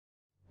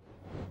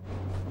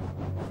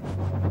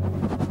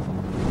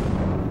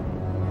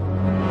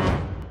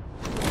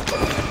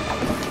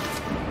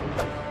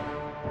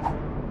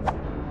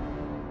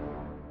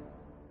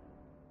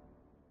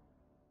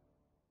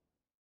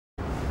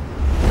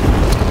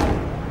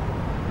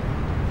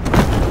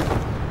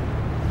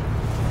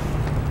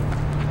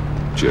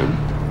Jim.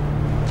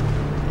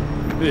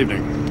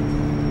 Evening.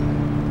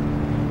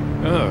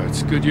 Oh,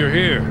 it's good you're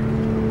here.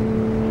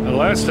 The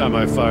last time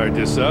I fired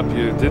this up,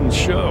 you didn't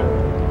show.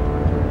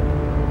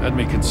 Had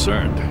me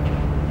concerned.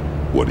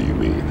 What do you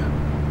mean?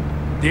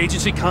 The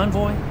agency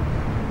convoy?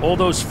 All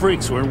those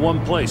freaks were in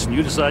one place and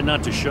you decide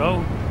not to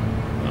show?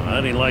 Well, I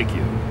didn't like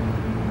you.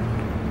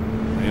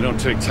 You don't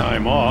take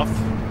time off.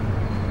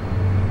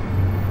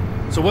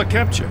 So what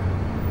kept you?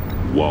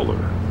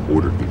 Waller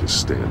ordered me to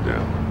stand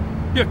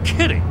down. You're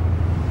kidding!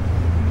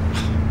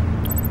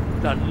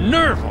 The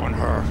nerve on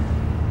her!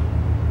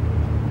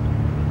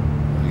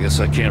 I guess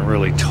I can't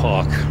really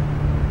talk.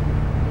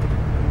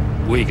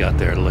 We got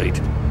there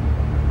late.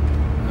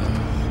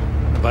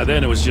 By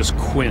then it was just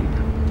Quinn.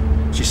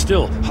 She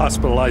still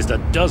hospitalized a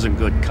dozen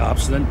good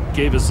cops, then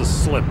gave us the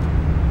slip.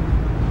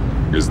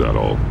 Is that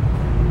all?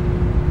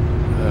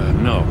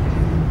 No.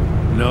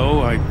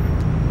 No, I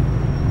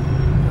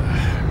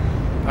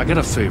got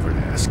a favor to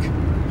ask.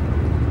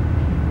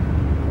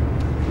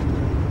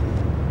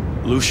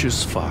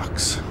 Lucius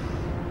Fox.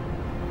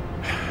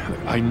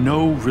 I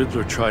know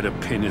Riddler tried to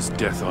pin his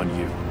death on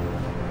you,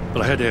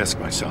 but I had to ask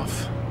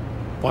myself,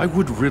 why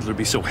would Riddler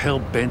be so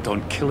hell-bent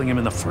on killing him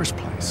in the first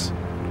place?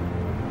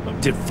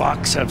 Did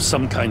Fox have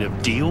some kind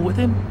of deal with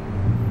him?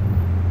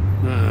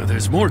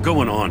 There's more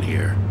going on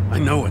here. I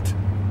know it.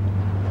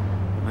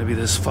 Maybe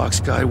this Fox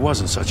guy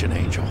wasn't such an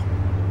angel.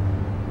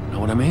 Know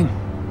what I mean?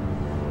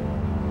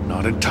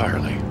 Not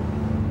entirely.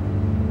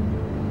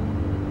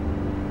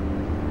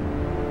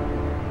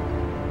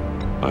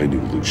 I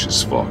knew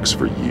Lucius Fox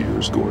for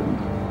years, Gordon.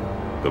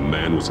 The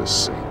man was a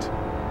saint.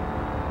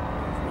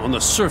 On the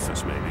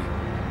surface, maybe.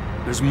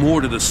 There's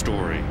more to the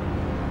story.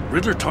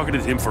 Riddler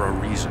targeted him for a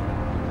reason.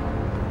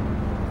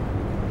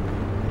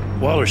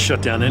 Waller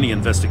shut down any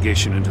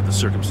investigation into the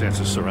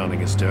circumstances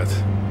surrounding his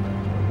death.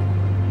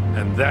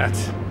 And that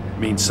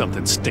means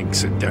something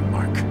stinks in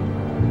Denmark.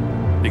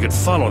 You could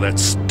follow that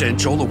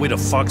stench all the way to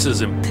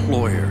Fox's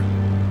employer.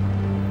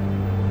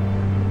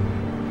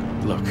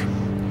 Look,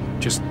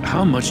 just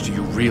how much do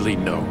you really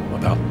know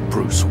about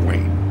Bruce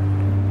Wayne?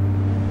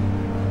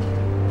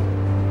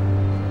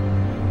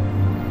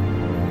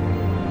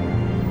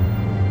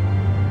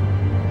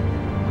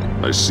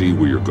 I see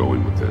where you're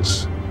going with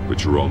this,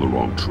 but you're on the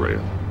wrong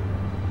trail.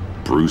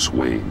 Bruce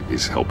Wayne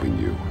is helping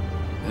you.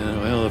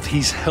 Well, if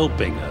he's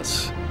helping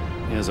us,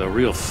 he has a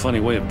real funny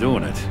way of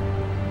doing it.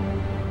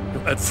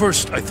 At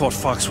first, I thought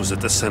Fox was at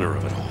the center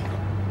of it all.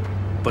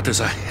 But there's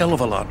a hell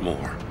of a lot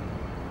more.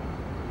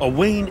 A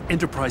Wayne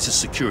Enterprises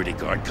security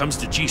guard comes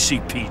to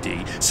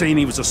GCPD saying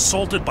he was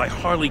assaulted by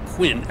Harley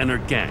Quinn and her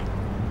gang.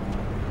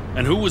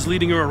 And who was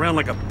leading her around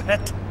like a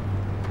pet?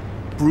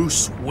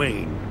 Bruce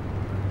Wayne.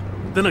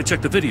 Then I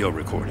checked the video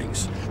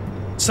recordings.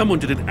 Someone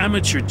did an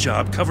amateur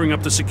job covering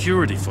up the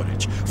security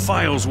footage.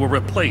 Files were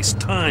replaced,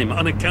 time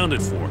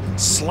unaccounted for,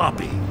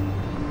 sloppy.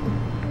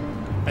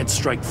 And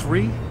strike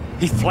three?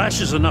 He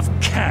flashes enough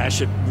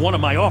cash at one of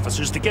my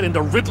officers to get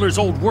into Riddler's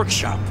old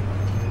workshop.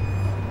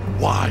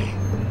 Why?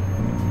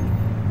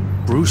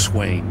 Bruce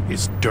Wayne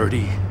is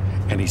dirty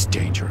and he's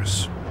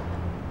dangerous.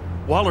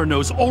 Waller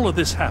knows all of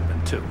this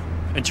happened too,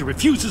 and she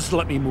refuses to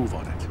let me move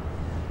on it.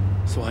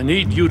 So I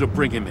need you to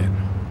bring him in.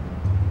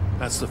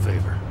 That's the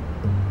favor.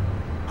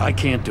 I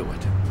can't do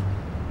it,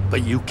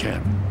 but you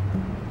can.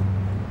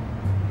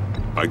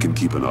 I can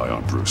keep an eye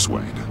on Bruce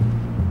Wayne.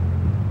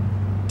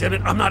 Damn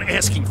it, I'm not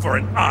asking for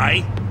an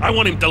eye. I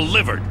want him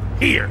delivered,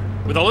 here,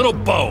 with a little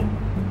bow.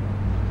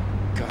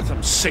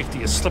 Gotham's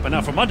safety is slipping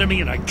out from under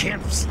me and I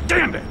can't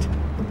stand it.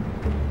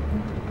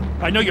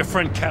 I know your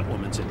friend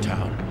Catwoman's in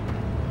town.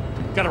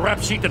 Got a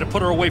rap sheet that'll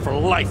put her away for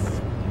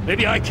life.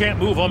 Maybe I can't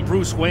move on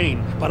Bruce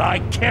Wayne, but I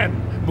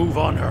can move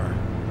on her.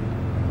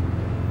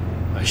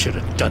 I should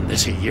have done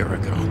this a year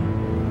ago.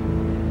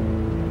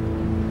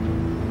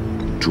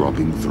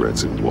 Dropping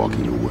threats and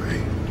walking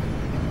away.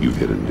 You've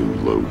hit a new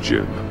low,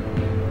 Jim.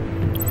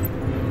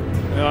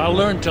 I'll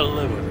learn to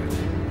live with it.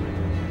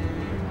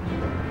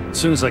 As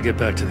soon as I get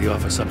back to the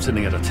office, I'm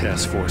sending out a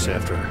task force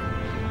after her.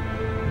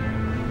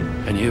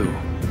 And you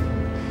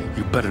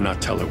better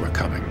not tell her we're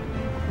coming.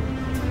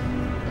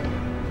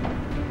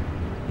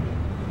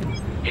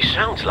 He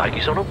sounds like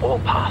he's on a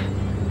warpath.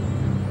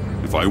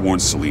 If I warn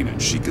Selina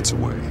and she gets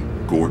away,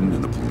 Gordon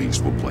and the police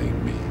will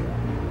blame me.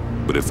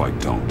 But if I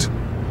don't,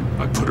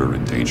 I put her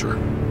in danger.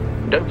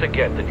 Don't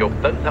forget that you're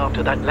both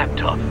after that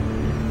laptop.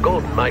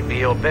 Gordon might be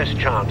your best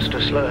chance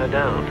to slow her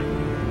down.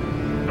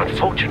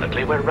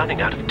 Unfortunately, we're running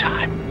out of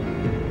time.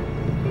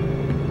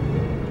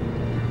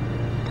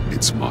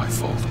 It's my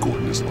fault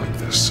Gordon is like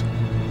this.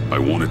 I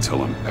want to tell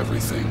him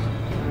everything,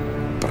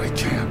 but I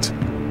can't.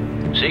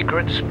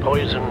 Secrets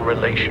poison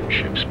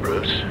relationships,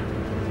 Bruce.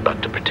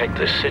 But to protect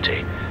this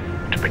city,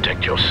 to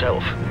protect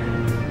yourself,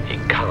 he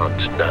can't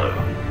know.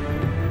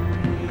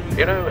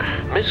 You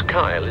know, Miss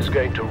Kyle is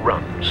going to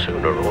run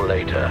sooner or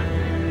later.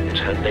 It's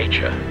her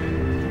nature.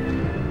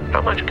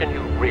 How much can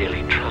you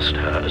really trust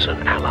her as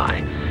an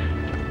ally?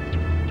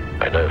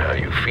 I know how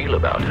you feel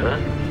about her.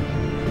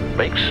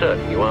 Make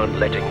certain you aren't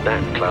letting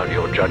that cloud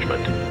your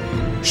judgment.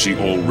 She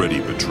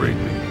already betrayed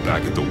me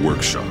back at the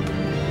workshop.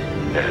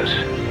 Yes,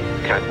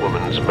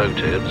 Catwoman's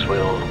motives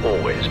will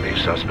always be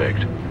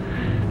suspect.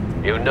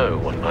 You know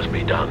what must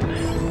be done.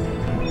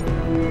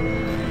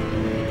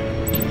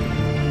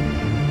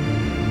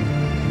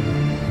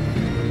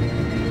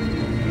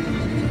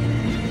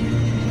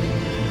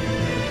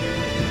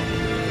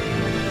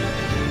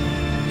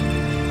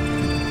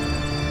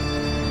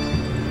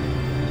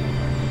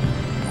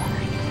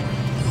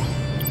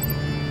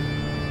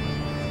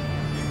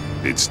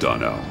 It's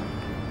done, Al.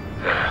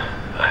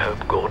 I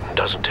hope Gordon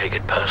doesn't take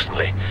it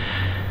personally.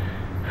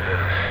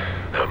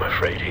 I'm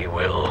afraid he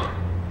will.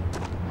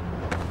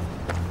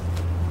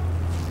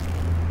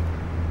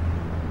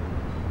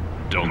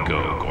 Don't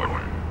go, Gordon.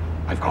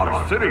 I've got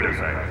a city to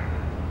save.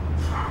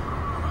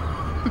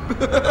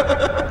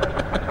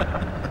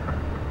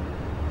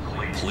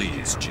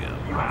 Please, Jim.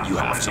 You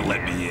have to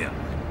let me in.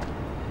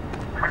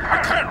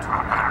 I can't,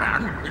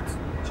 man. It's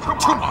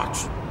too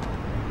much.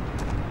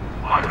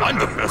 I'm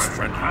the best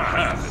friend you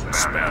have in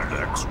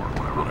spandex or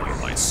whatever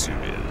my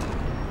suit is.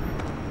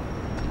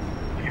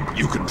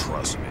 You can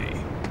trust me.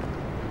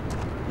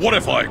 What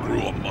if I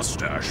grew a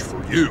mustache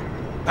for you?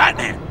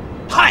 Batman!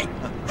 Hi!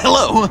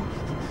 Hello!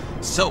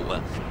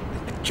 So,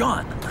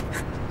 John.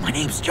 My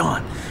name's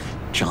John.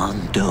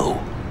 John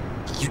Doe.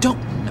 You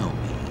don't know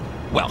me.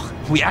 Well,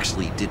 we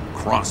actually did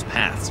cross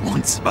paths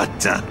once, but,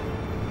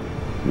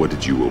 What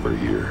did you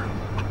overhear?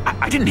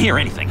 I didn't hear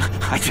anything.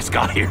 I just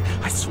got here,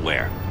 I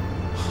swear.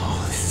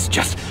 Oh, this is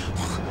just...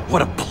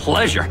 what a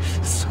pleasure.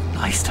 So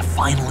nice to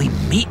finally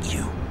meet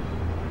you.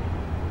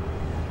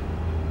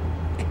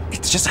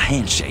 It's just a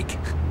handshake.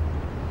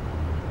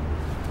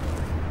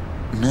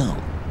 No.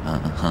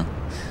 Uh-huh.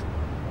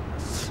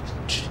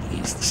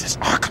 Jeez, this is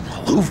Arkham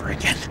all over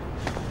again.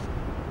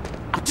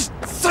 I'm just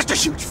such a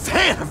huge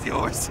fan of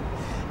yours.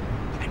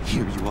 And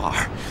here you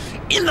are,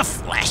 in the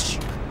flesh.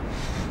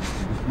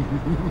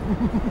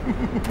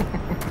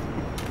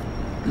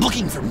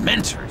 Looking for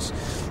mentors,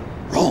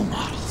 role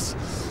models.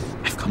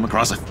 I've come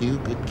across a few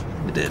good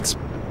candidates.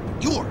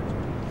 You're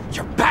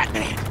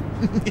Batman.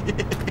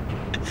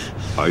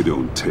 I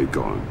don't take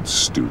on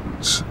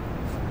students.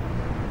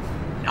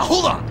 Now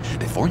hold on.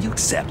 Before you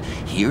accept,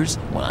 here's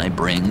what I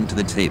bring to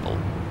the table.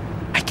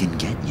 I can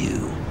get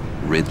you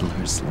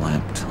Riddler's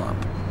laptop.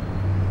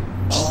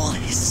 All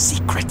his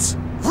secrets,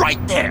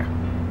 right there.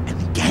 And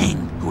the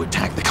gang who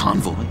attacked the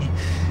convoy,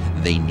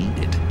 they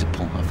needed to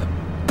pull off a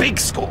big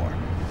score.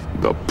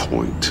 The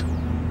point.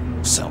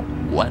 So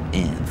what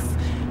if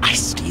I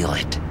steal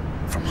it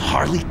from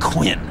Harley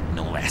Quinn,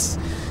 no less,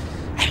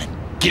 and then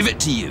give it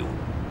to you?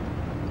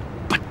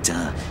 But,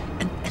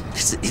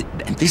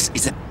 this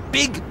is a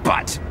big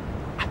but.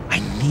 I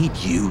need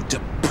you to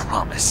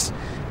promise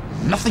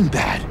nothing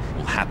bad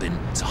will happen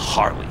to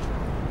Harley.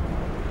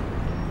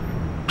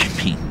 I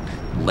mean,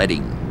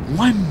 letting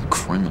one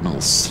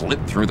criminal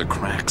slip through the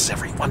cracks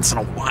every once in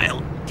a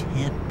while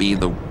can't be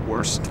the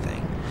worst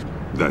thing.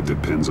 That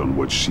depends on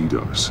what she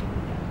does.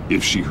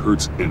 If she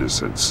hurts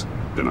innocents,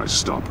 then I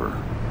stop her.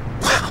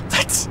 Wow,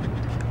 that's...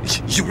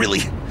 you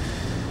really...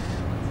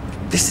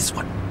 This is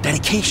what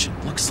dedication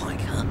looks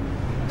like, huh?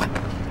 But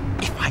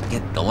if I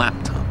get the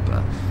laptop,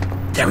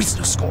 there is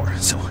no score,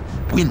 so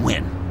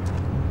win-win.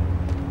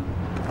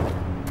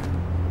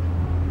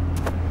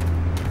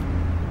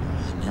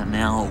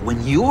 Now,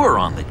 when you're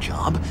on the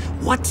job,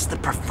 what's the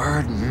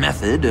preferred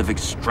method of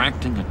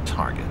extracting a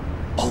target?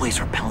 Always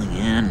rappelling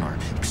in, or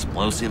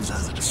explosives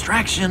as a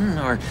distraction,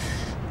 or...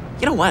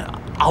 You know what?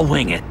 I'll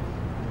wing it.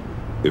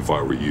 If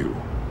I were you,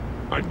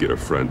 I'd get a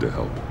friend to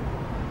help.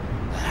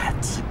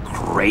 That's a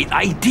great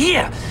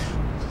idea!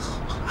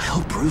 I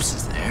hope Bruce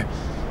is there.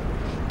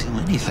 He'd do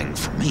anything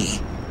for me.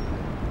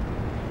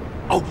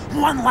 Oh,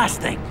 one last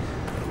thing!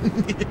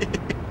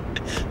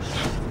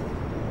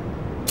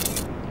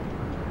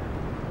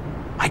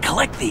 I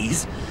collect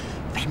these.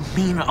 They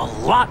mean a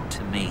lot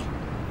to me.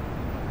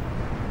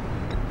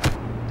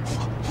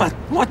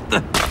 What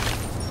the...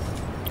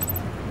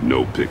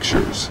 No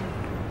pictures.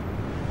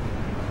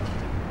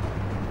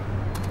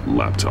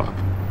 Laptop.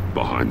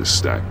 Behind the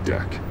stacked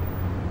deck.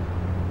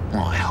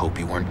 Well, I hope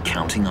you weren't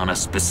counting on a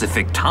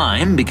specific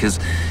time, because,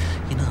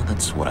 you know,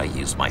 that's what I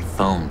use my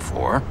phone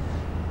for.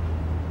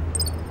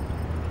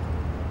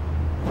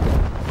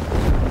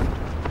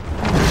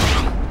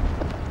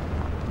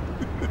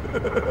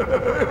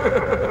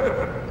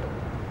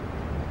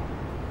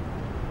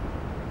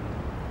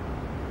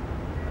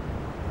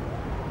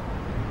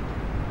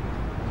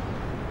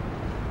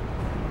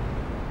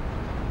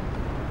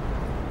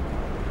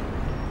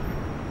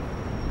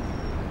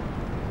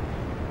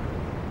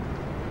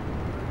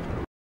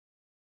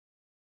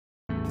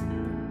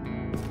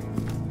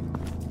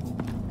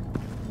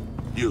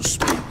 You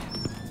speak,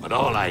 but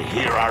all I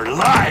hear are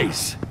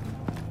lies!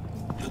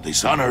 You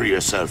dishonor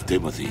yourself,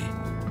 Timothy.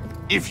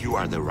 If you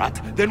are the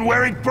rat, then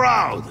wear it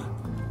proud!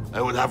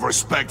 I would have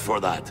respect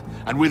for that,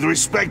 and with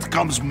respect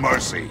comes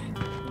mercy.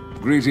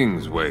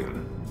 Greetings,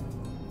 Wayne.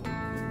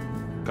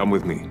 Come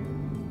with me.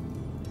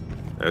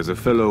 As a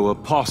fellow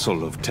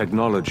apostle of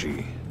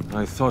technology,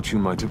 I thought you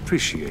might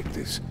appreciate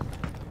this.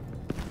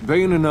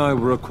 Bane and I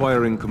were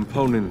acquiring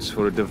components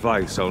for a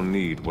device I'll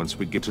need once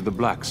we get to the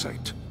Black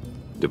Site.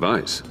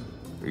 Device?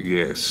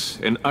 Yes,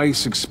 an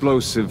ice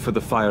explosive for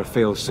the fire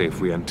failsafe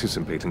we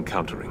anticipate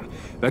encountering.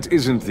 That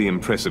isn't the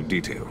impressive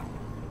detail.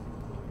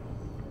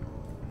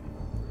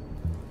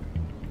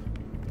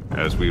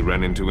 As we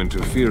ran into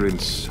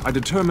interference, I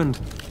determined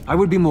I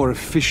would be more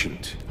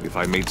efficient if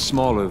I made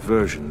smaller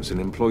versions and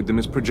employed them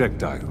as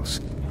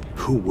projectiles.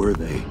 Who were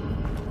they?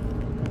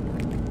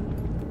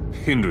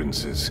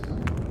 Hindrances.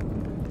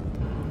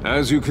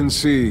 As you can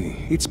see,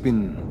 it's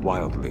been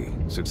wildly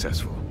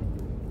successful.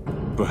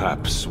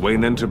 Perhaps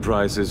Wayne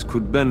Enterprises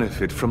could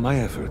benefit from my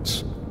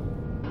efforts.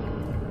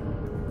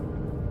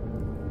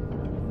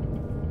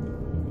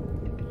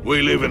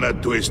 We live in a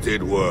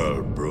twisted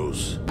world,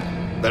 Bruce.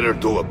 Better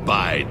to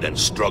abide than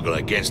struggle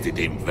against it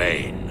in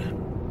vain.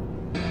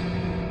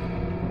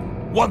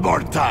 One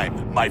more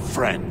time, my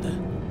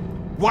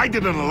friend. Why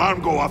did an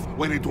alarm go off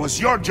when it was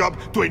your job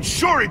to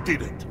ensure it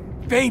didn't?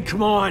 Bane,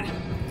 come on!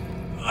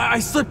 I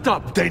slipped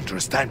up!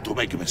 Dangerous time to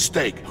make a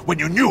mistake when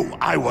you knew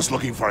I was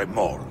looking for a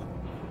mole.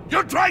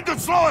 You're trying to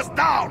slow us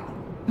down!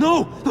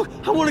 No! Look,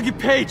 I want to get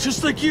paid,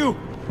 just like you!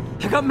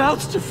 I got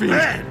mouths to feed!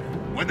 Then,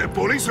 when the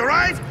police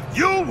arrived,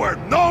 you were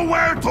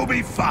nowhere to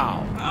be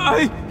found!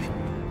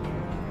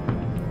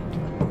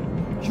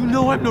 You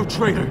know I'm no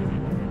traitor!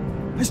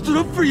 I stood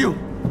up for you,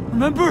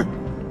 remember?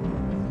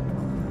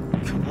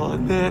 Come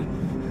on,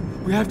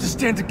 man. We have to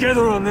stand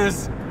together on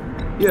this!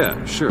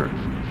 Yeah, sure.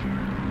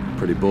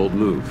 Pretty bold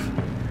move.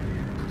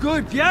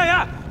 Good,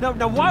 yeah!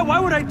 Now why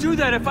would I do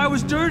that if I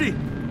was dirty?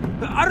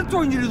 I'd have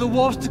thrown you to the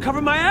wolves to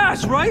cover my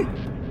ass, right?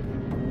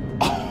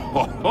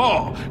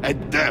 Oh, a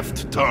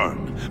deft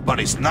turn, but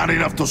it's not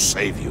enough to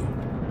save you.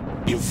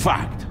 In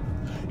fact,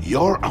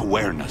 your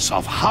awareness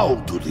of how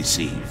to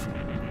deceive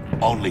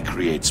only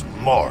creates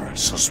more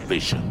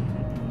suspicion.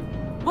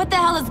 What the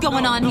hell is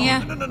going on here?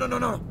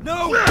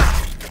 No!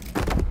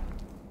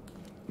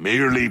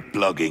 Merely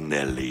plugging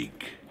the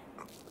leak.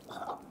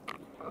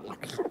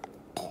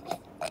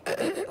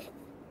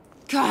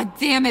 God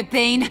damn it,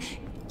 Bane.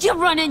 You're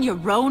running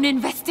your own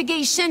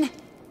investigation?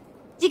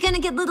 You gonna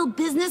get little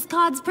business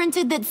cards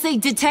printed that say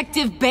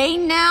Detective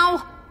Bane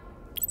now?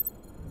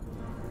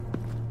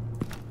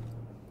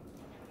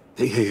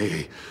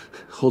 Hey.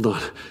 Hold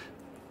on.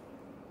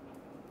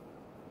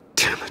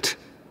 Damn it.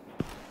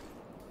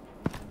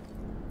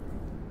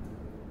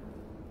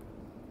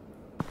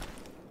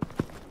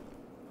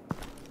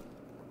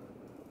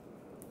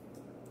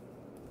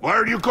 Why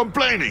are you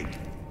complaining?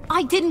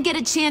 I didn't get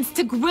a chance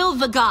to grill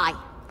the guy.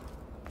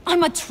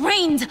 I'm a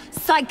trained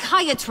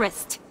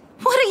psychiatrist.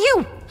 What are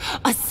you?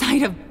 A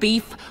side of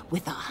beef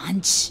with a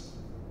hunch?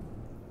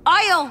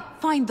 I'll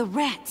find the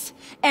rat,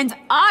 and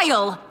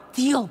I'll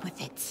deal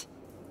with it.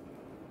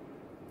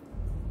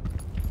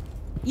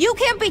 You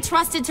can't be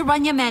trusted to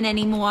run your men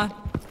anymore.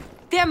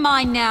 They're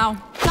mine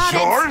now. Got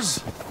it?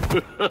 Yours?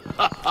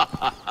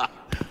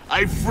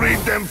 I freed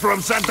them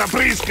from Santa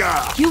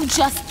Prisca! You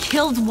just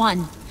killed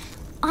one.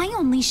 I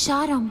only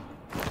shot him.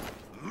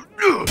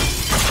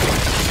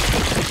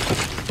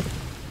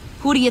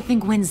 Who do you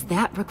think wins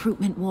that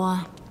recruitment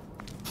war?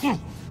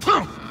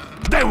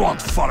 They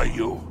won't follow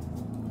you.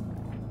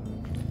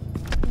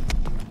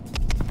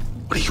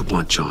 What do you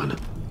want, John?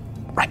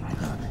 Right.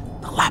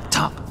 The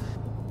laptop.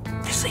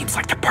 This seems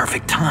like the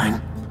perfect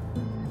time.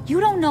 You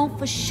don't know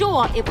for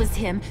sure it was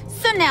him,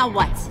 so now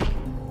what?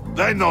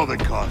 They know the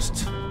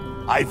cost.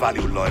 I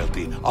value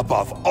loyalty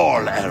above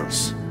all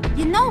else.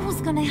 You know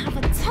who's gonna have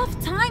a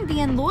tough time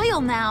being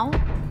loyal now?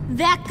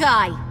 That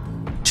guy.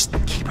 Just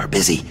keep her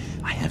busy.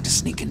 I have to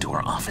sneak into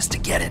her office to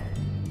get it.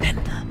 And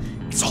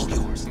it's all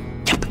yours.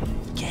 Yep.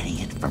 Getting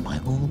it from my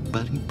old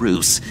buddy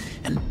Bruce.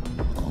 And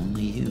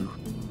only you.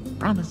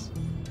 Promise.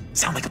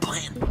 Sound like a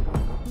plan?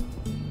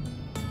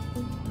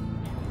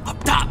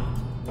 Up top!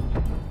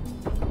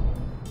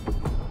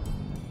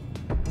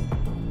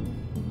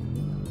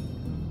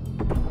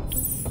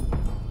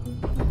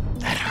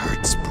 That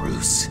hurts,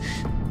 Bruce.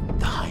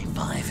 The high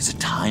five is a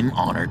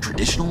time-honored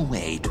traditional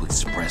way to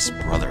express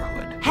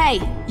brotherhood.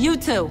 Hey, you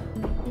two.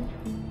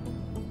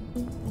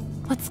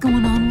 What's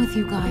going on with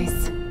you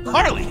guys?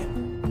 Harley!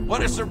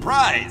 What a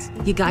surprise!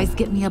 You guys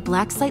get me a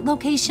black site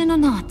location or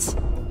not?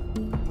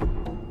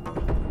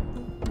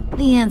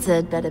 The answer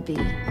had better be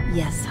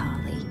yes,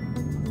 Harley.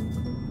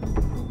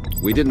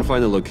 We didn't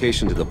find the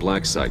location to the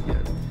black site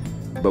yet,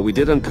 but we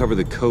did uncover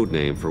the code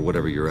name for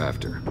whatever you're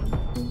after.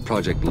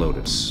 Project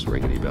Lotus.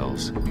 Ring any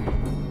bells?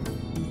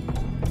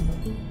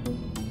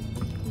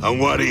 And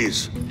what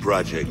is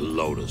Project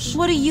Lotus?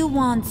 What do you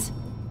want?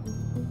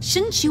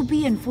 Shouldn't you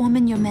be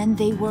informing your men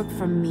they work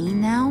for me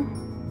now?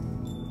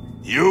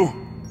 You?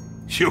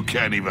 You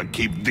can't even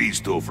keep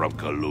these two from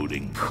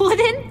colluding.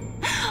 Puddin'?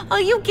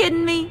 Are you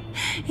kidding me?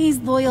 He's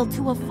loyal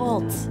to a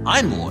fault.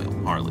 I'm loyal,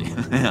 Harley.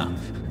 Yeah,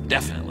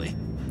 definitely.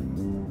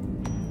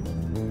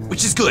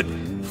 Which is good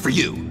for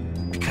you,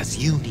 because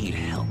you need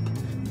help.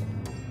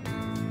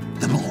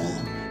 The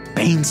Mole,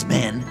 Bane's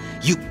men,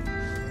 you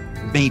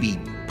maybe,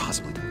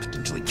 possibly,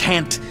 potentially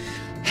can't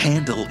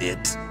handle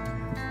it.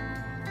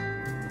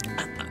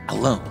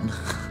 alone.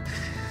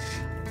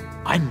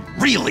 I'm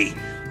really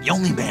the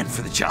only man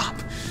for the job.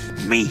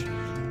 Me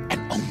and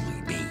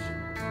only me.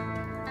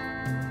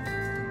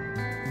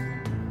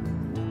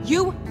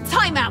 You,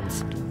 time out!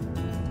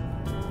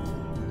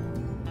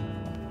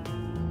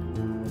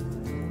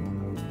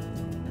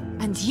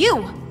 And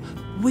you,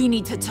 we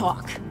need to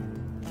talk.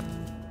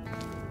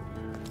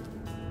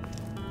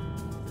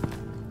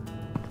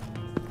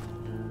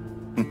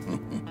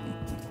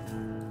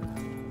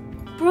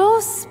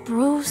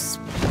 Bruce.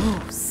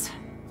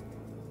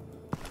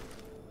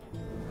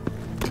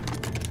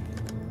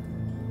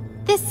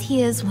 This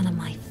here's one of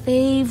my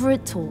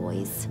favorite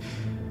toys.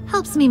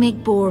 Helps me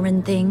make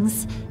boring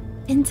things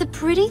into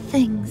pretty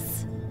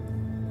things.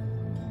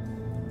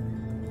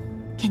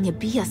 Can you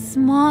be a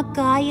smart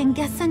guy and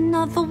guess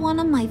another one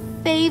of my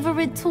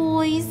favorite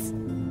toys?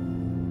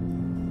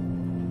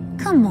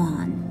 Come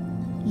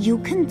on, you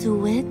can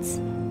do it.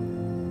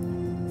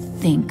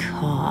 Think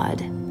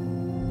hard.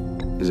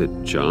 Is it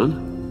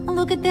John? Oh,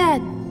 look at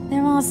that.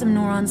 There are some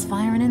neurons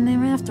firing in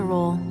there after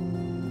all.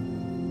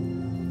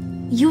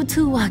 You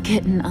two are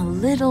getting a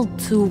little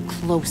too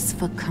close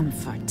for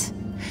comfort.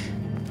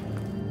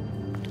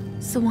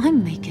 So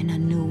I'm making a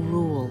new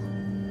rule.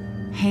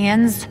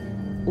 Hands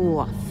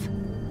off.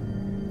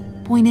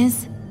 Point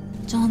is,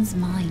 John's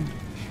mine,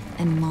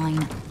 and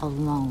mine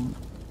alone.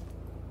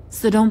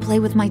 So don't play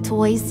with my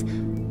toys,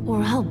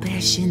 or I'll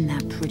bash in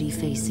that pretty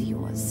face of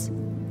yours.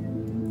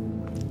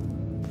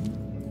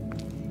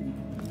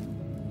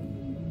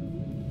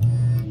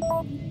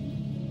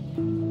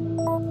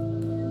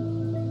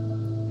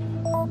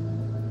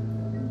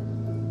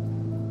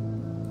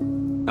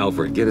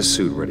 Alfred, get a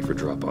suit ready for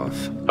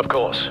drop-off. Of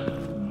course.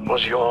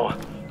 Was your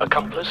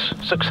accomplice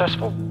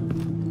successful?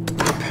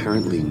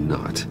 Apparently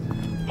not.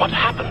 What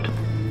happened?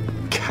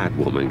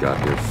 Catwoman got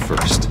here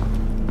first.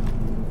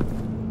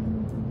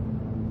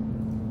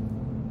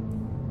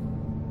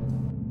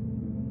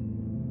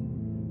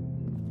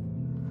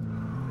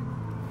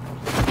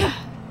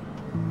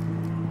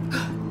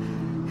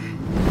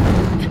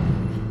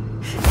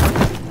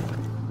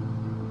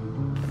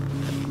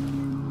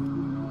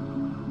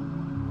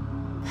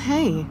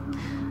 Hey,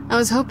 I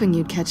was hoping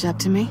you'd catch up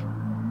to me.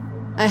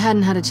 I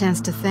hadn't had a chance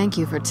to thank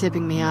you for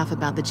tipping me off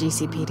about the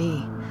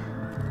GCPD.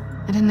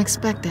 I didn't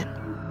expect it.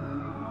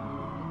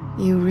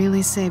 You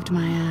really saved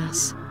my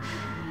ass.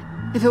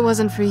 If it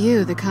wasn't for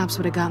you, the cops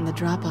would have gotten the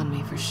drop on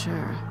me for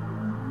sure.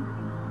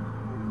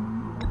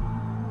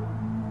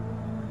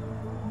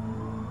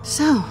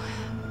 So,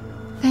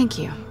 thank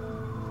you.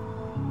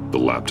 The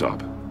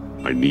laptop.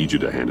 I need you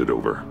to hand it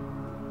over.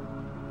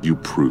 You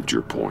proved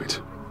your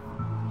point.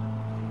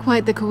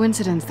 Quite the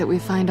coincidence that we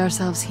find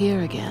ourselves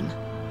here again.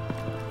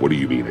 What do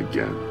you mean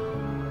again?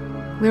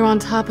 We're on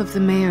top of the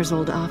mayor's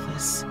old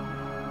office.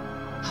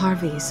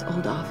 Harvey's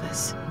old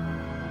office.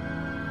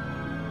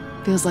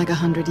 Feels like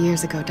 100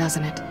 years ago,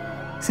 doesn't it?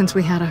 Since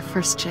we had our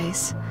first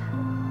chase.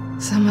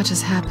 So much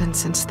has happened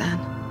since then.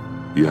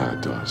 Yeah,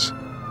 it does.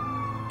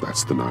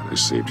 That's the night I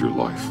saved your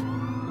life.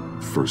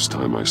 First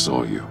time I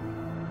saw you.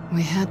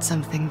 We had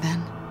something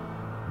then.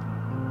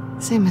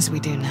 Same as we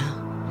do now.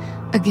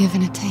 A give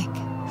and a take.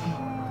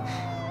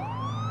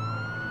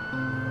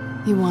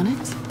 You want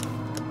it?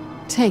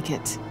 Take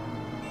it.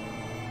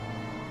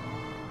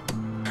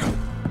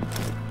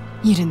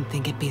 You didn't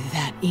think it'd be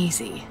that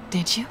easy,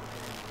 did you?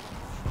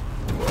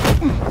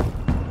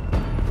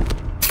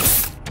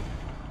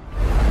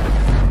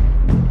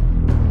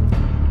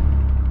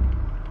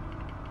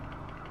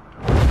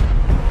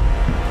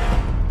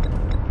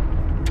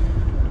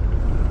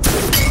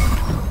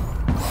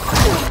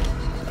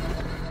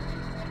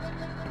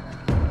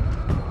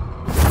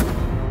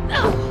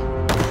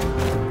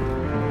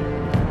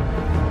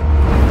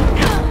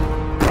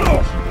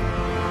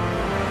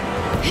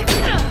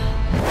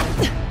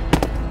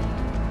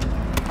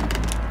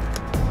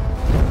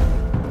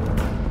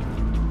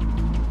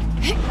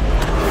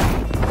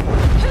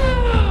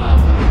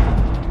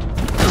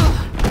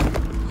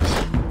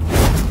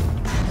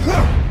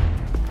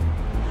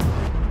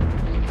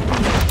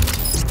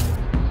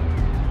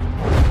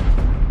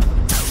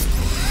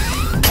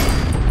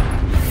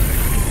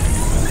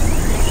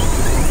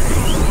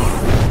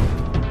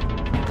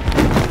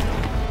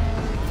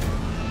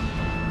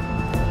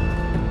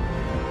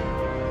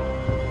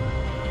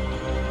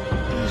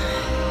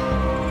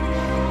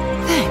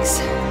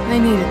 I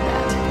needed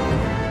that.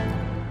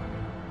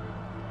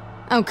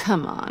 Oh,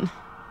 come on.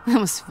 That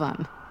was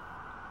fun.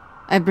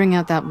 I bring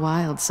out that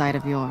wild side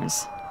of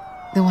yours.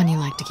 The one you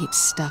like to keep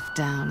stuffed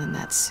down in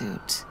that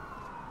suit.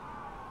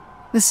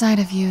 The side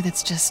of you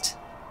that's just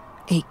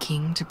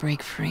aching to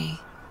break free.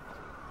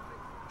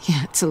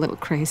 Yeah, it's a little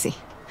crazy.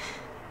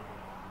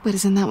 But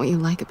isn't that what you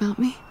like about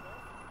me?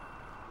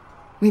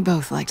 We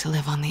both like to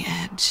live on the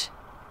edge.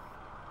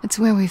 It's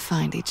where we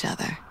find each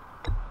other.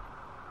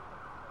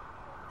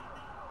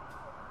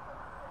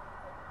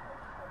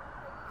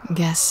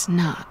 Guess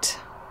not.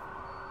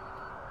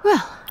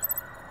 Well,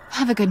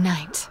 have a good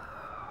night.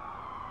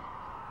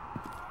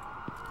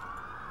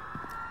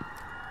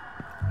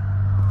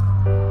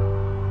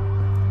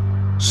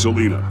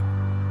 Selina.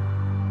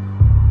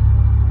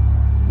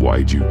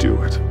 Why'd you do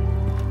it?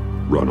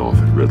 Run off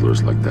at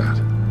Riddlers like that?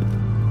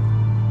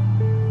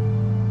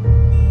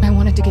 I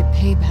wanted to get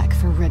payback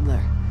for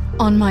Riddler,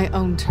 on my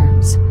own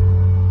terms.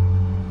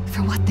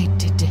 For what they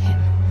did to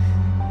him.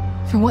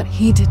 For what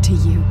he did to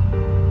you.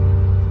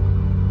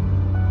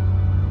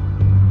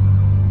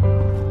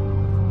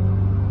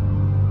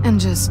 And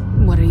just,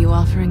 what are you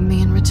offering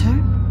me in return?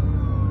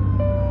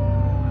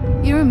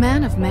 You're a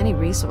man of many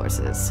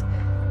resources.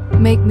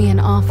 Make me an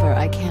offer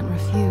I can't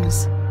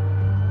refuse.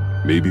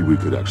 Maybe we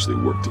could actually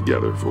work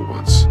together for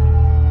once.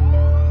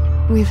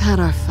 We've had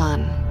our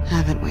fun,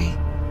 haven't we?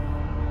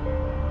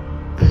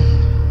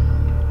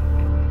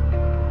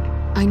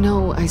 I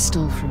know I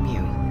stole from you,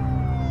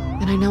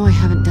 and I know I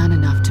haven't done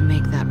enough to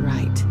make that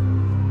right.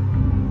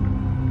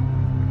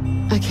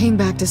 I came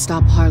back to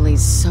stop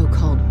Harley's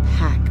so-called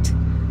pact.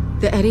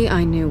 The Eddie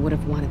I knew would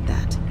have wanted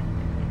that.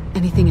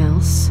 Anything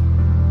else?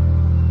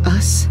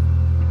 Us?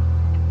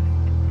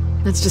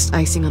 That's just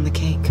icing on the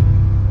cake.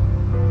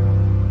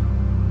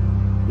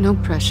 No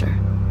pressure.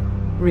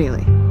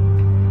 Really.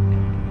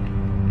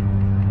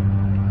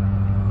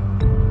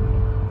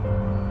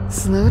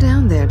 Slow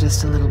down there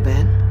just a little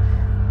bit.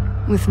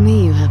 With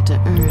me, you have to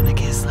earn a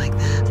kiss like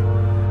that.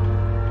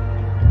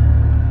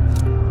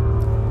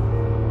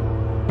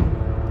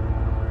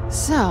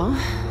 So,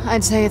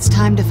 I'd say it's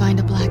time to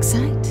find a black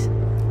site,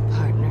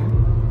 partner.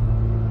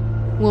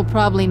 We'll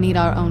probably need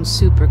our own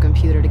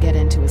supercomputer to get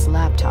into his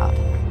laptop.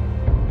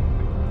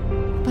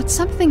 But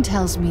something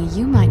tells me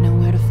you might know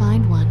where to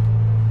find one.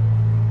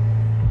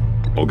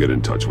 I'll get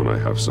in touch when I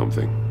have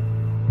something.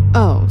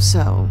 Oh,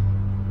 so...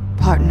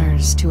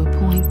 partners to a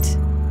point.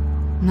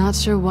 Not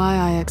sure why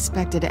I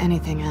expected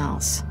anything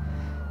else.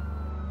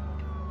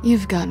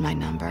 You've got my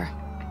number.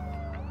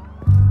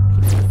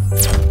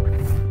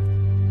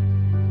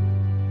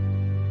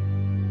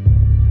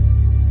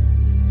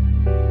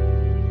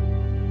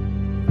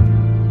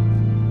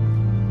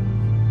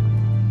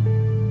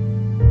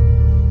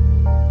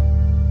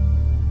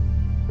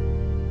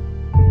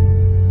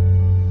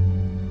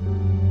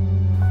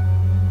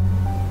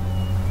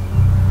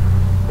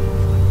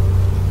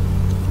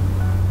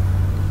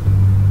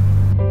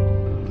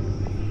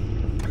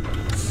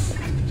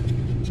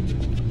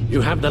 You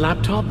have the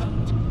laptop?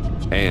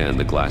 And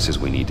the glasses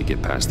we need to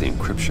get past the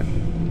encryption.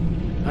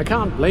 I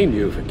can't blame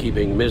you for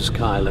keeping Ms.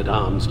 Kyle at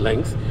arm's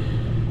length.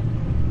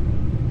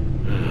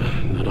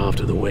 Not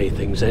after the way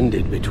things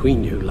ended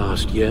between you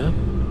last year.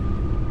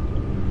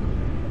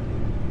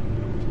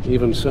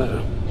 Even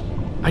so,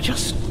 I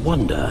just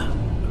wonder,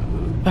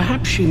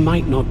 perhaps she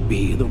might not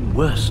be the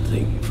worst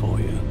thing for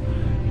you.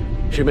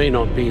 She may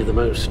not be the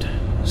most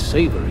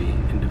savory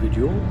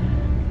individual.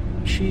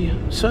 She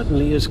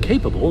certainly is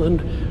capable,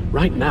 and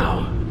right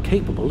now,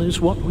 capable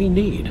is what we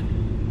need.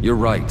 You're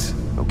right,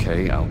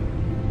 okay? I'll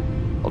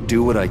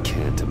do what I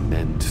can to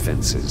mend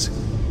fences.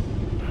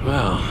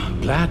 Well,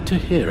 glad to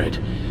hear it.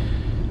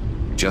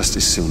 Just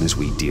as soon as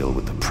we deal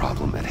with the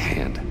problem at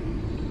hand.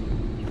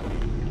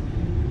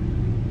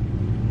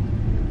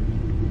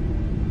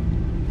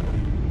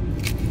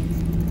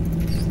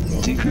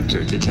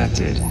 Decryptor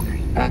detected.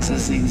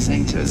 Accessing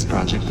Sanctus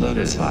Project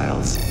Lotus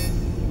files.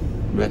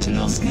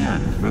 Retinal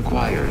scan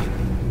required.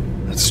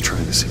 Let's try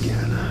this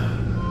again.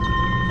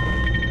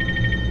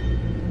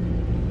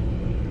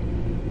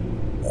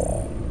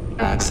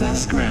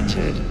 Access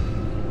granted.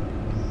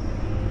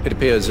 It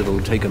appears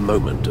it'll take a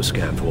moment to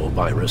scan for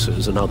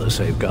viruses and other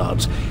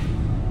safeguards.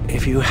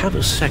 If you have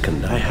a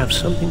second, I have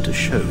something to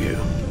show you.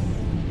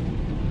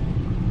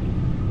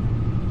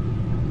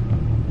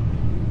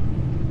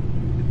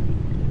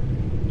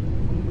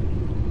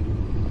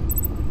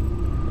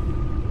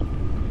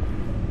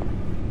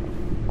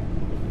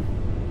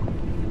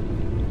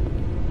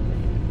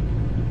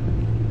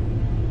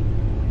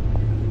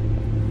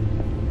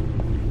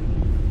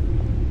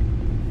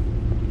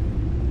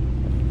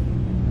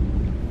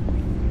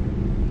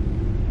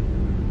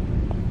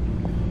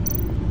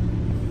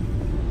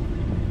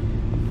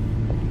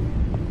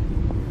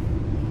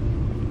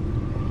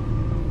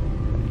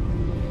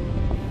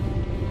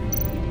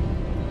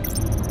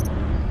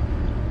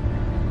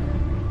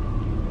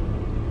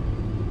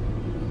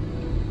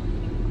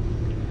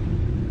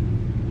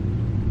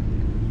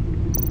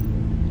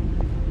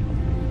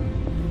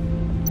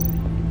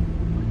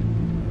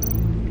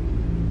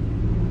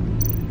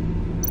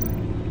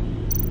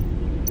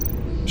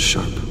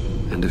 Sharp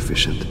and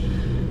efficient,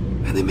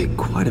 and they make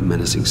quite a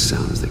menacing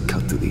sound as they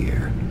cut through the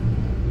air.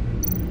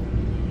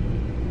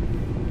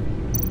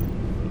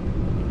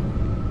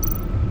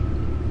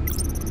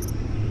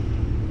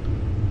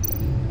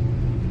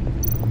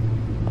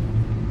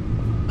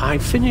 I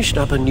finished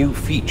up a new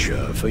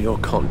feature for your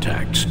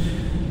contacts.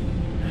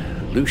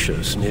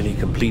 Lucius nearly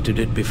completed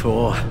it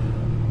before.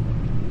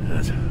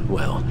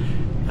 Well,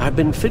 I've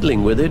been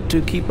fiddling with it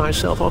to keep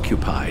myself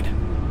occupied.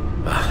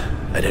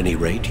 At any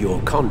rate,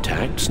 your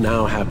contacts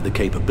now have the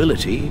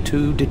capability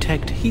to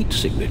detect heat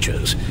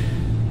signatures.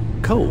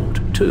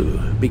 Cold, too,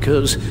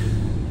 because,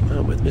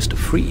 well, with Mr.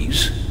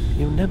 Freeze,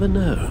 you never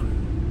know.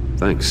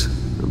 Thanks.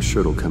 I'm sure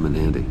it'll come in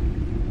handy.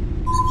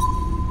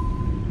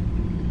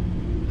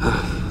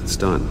 It's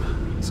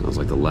done. Sounds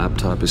like the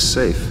laptop is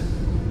safe.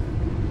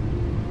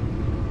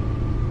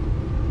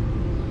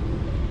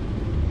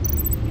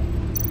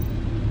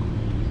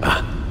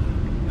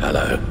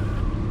 Hello.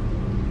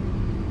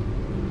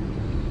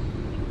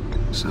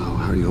 So,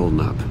 how are you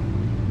holding up?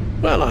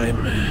 Well,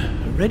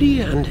 I'm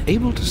ready and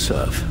able to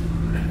serve.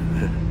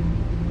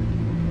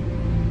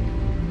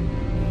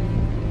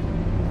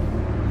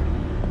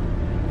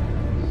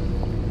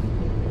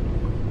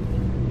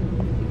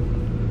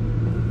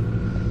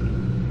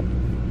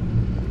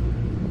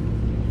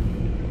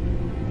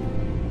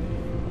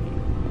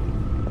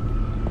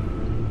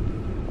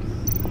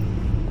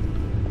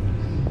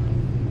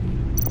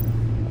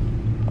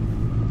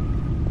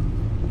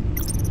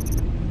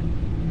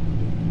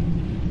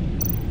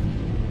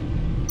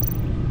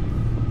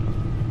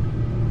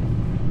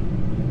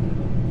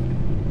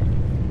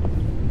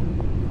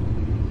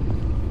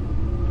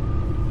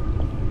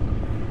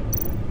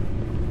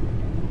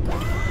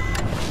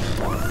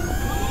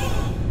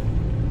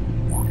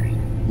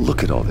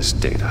 Look at all this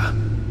data.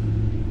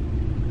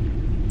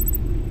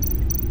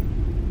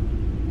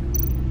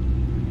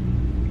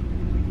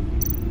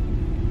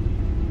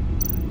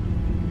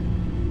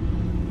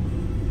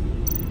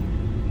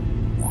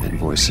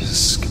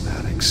 Invoices,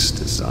 schematics,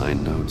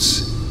 design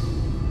notes.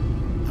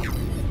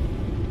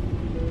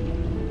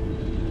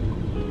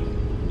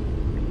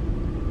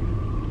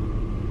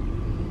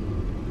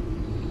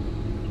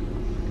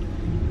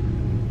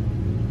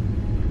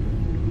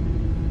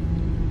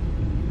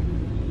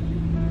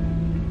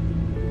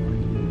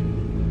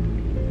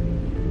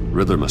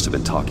 Riddler must have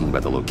been talking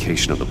about the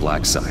location of the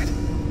black site.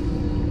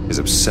 His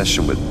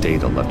obsession with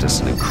data left us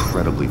an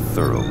incredibly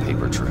thorough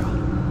paper trail.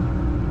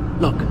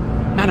 Look,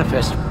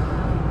 manifest.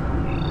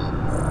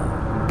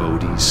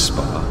 Bodhi's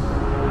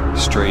Spa.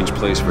 Strange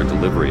place for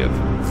delivery of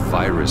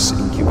virus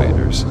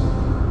incubators.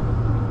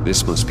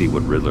 This must be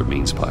what Riddler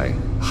means by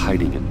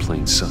hiding in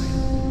plain sight.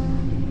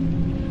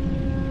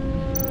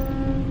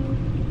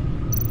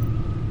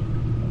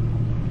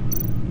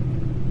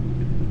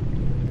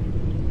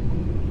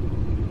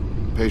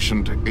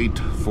 Patient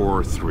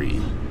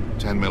 843.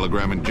 10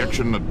 milligram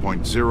injection at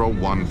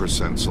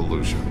 0.01%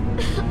 solution.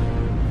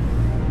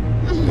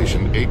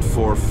 Patient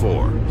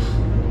 844.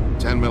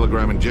 10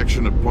 milligram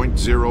injection at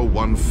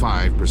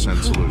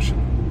 0.015% solution.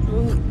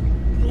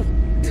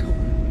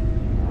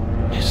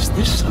 Is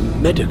this a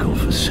medical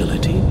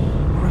facility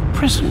or a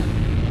prison?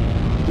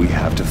 We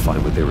have to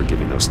find what they were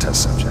giving those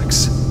test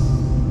subjects.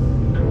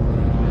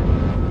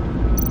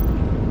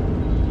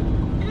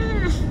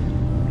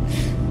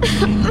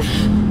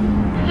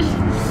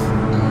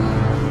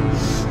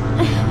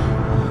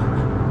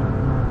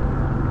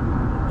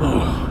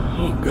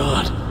 Oh,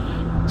 God.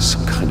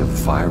 Some kind of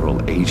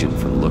viral agent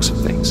from the looks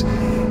of things.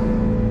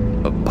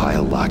 A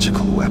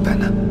biological weapon.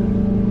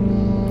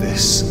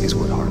 This is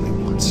what Harley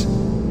wants.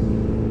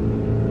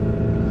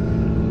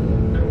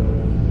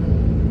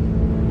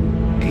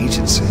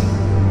 Agency.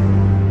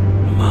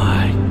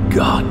 My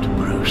God,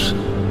 Bruce.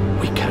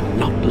 We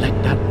cannot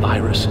let that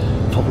virus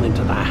fall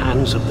into the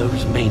hands of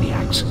those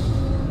maniacs.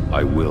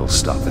 I will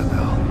stop them,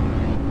 Al.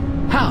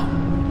 How?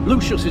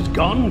 Lucius is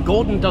gone,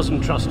 Gordon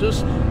doesn't trust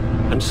us,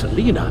 and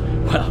Selina,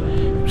 well,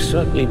 you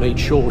certainly made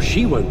sure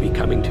she won't be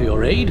coming to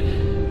your aid.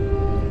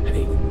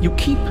 You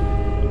keep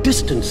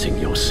distancing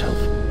yourself.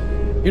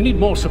 You need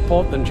more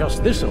support than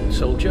just this old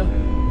soldier.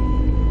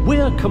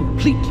 We're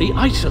completely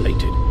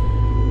isolated.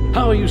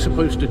 How are you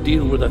supposed to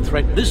deal with a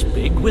threat this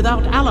big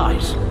without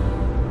allies?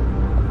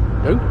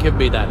 Don't give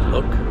me that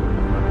look.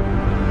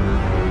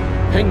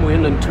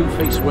 Penguin and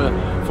Two-Face were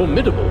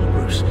formidable,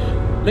 Bruce.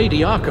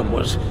 Lady Arkham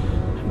was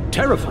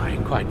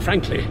terrifying, quite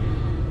frankly.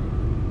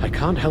 I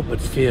can't help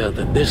but fear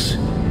that this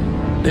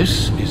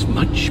is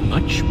much,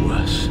 much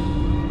worse.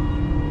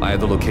 I have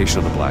the location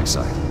of the black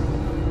site.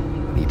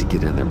 I need to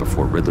get in there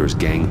before Riddler's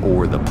gang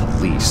or the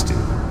police do.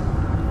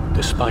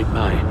 Despite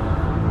my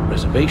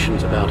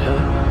reservations about her,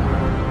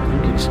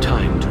 I think it's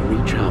time to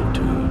reach out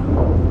to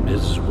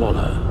Ms.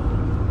 Waller.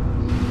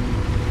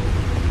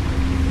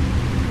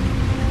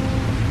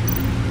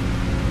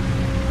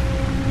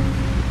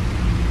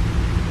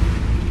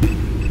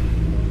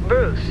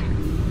 Bruce,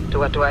 to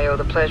what do I owe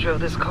the pleasure of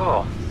this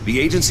call? The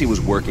agency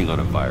was working on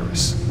a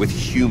virus with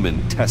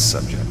human test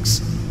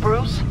subjects.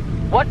 Bruce,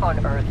 what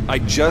on earth? I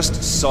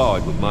just saw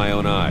it with my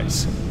own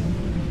eyes.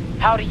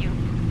 How do you...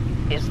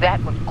 Is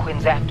that what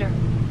Quinn's after?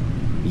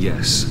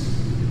 Yes.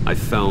 I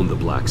found the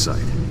black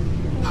site.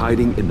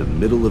 Hiding in the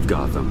middle of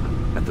Gotham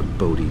at the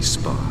Bodhi's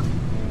Spa.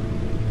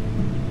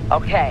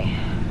 Okay.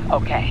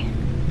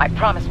 I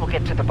promise we'll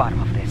get to the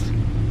bottom of this.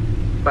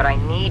 But I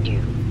need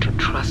you to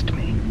trust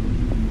me.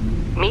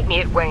 Meet me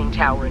at Wayne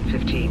Tower in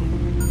 15.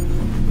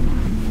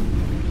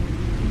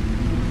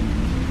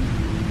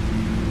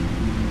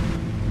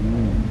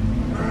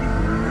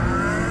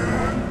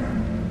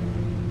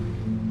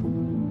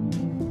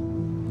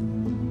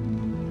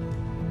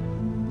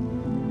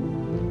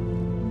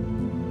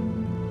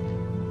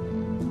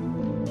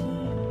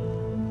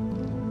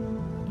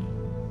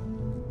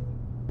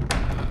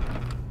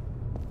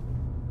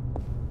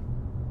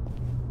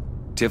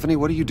 Tiffany,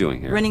 what are you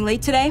doing here? Running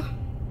late today?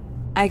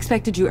 I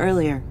expected you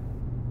earlier.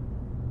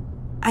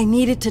 I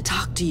needed to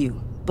talk to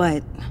you,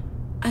 but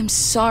I'm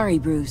sorry,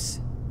 Bruce.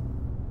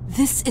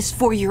 This is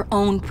for your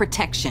own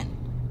protection.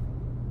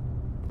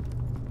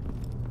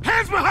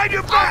 Hands behind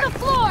your back! On the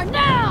floor,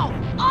 now!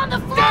 On the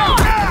floor!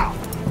 Now!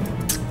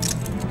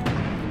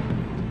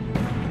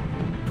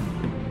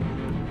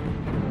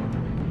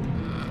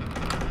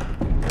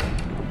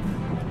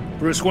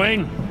 Bruce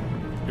Wayne,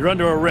 you're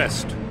under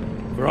arrest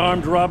for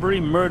armed robbery,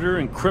 murder,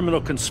 and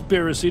criminal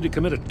conspiracy to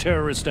commit a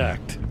terrorist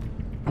act.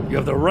 You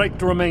have the right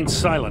to remain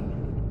silent.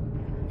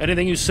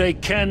 Anything you say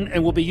can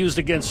and will be used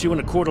against you in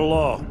a court of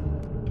law.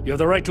 You have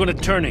the right to an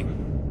attorney.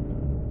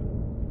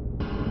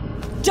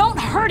 Don't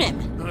hurt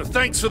him!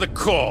 Thanks for the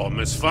call,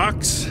 Miss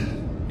Fox.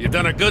 You've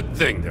done a good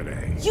thing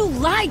today. You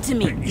lied to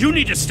me! You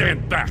need to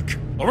stand back,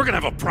 or we're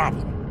gonna have a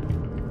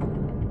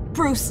problem.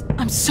 Bruce,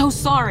 I'm so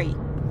sorry.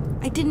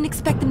 I didn't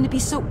expect them to be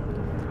so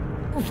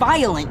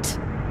violent.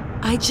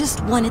 I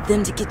just wanted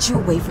them to get you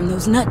away from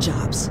those nut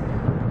jobs.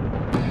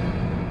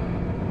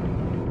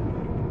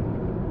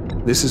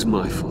 This is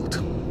my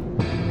fault.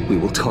 We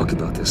will talk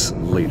about this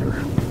later.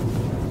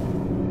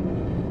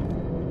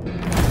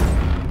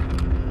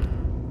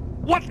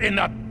 What in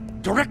the...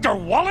 Director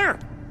Waller?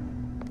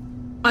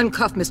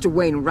 Uncuff Mr.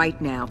 Wayne right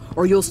now,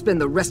 or you'll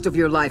spend the rest of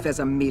your life as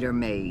a meter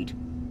maid.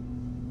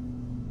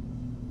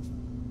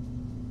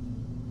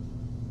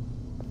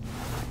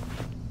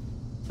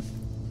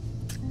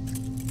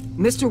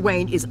 Mr.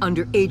 Wayne is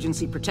under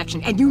agency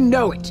protection, and you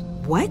know it.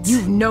 What?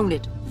 You've known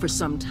it for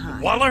some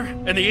time. Waller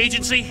and the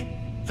agency?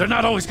 They're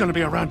not always gonna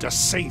be around to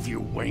save you,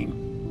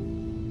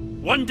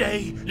 Wayne. One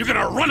day, you're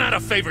gonna run out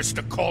of favors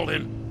to call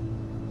in.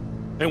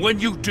 And when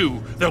you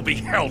do, there'll be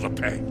hell to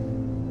pay.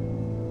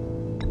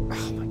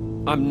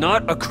 I'm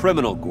not a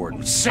criminal,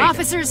 Gordon.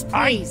 Officers,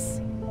 please.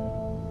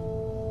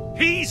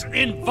 He's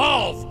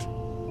involved.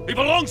 He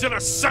belongs in a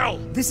cell.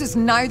 This is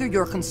neither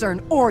your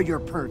concern or your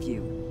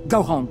purview.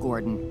 Go home,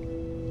 Gordon.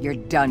 You're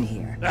done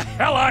here. The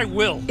hell I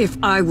will. If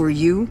I were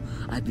you,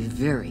 I'd be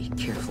very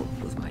careful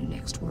with my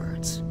next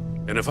words.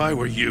 And if I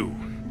were you,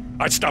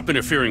 I'd stop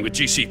interfering with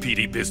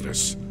GCPD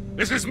business.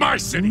 This is my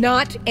city.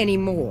 Not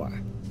anymore.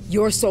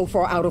 You're so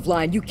far out of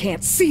line, you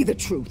can't see the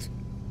truth.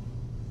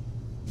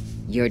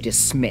 You're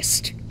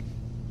dismissed.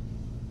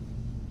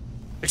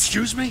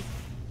 Excuse me?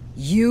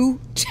 You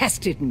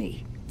tested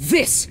me.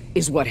 This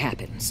is what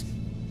happens.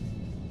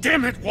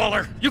 Damn it,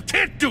 Waller! You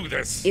can't do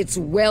this! It's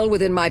well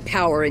within my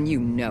power and you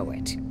know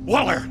it.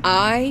 Waller!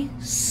 I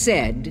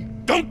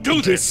said... Don't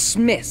do this!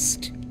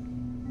 Dismissed.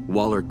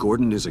 Waller,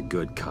 Gordon is a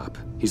good cop.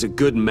 He's a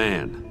good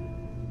man.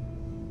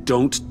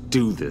 Don't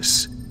do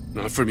this.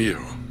 Not from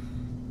you.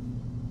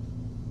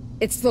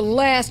 It's the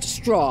last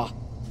straw.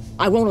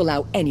 I won't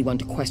allow anyone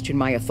to question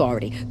my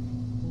authority.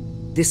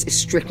 This is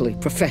strictly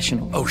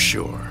professional. Oh,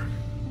 sure.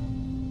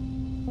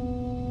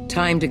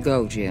 Time to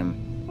go, Jim.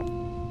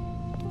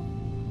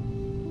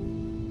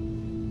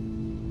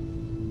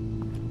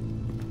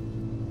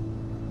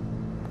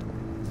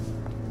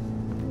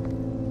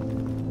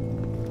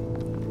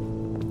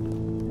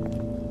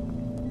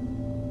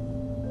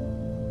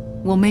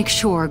 We'll make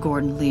sure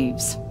Gordon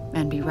leaves,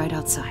 and be right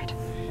outside.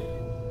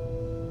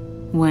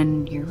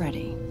 When you're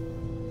ready.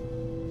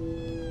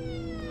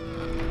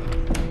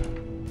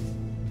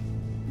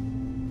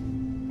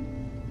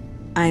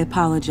 I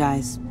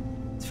apologize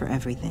for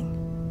everything.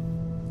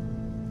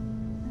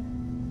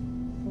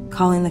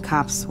 Calling the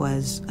cops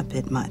was a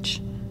bit much.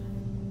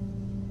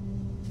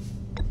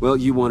 Well,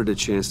 you wanted a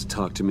chance to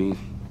talk to me,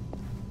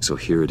 so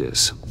here it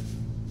is.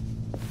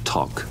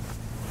 Talk.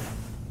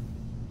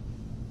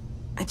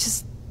 I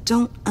just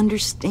don't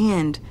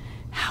understand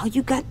how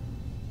you got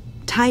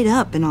tied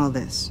up in all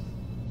this.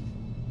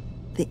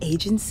 The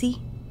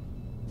agency?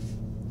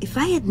 If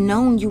I had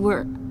known you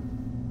were...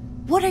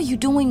 What are you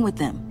doing with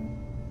them?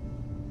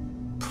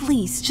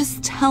 Please,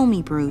 just tell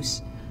me,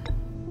 Bruce.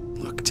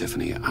 Look,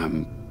 Tiffany,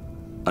 I'm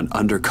an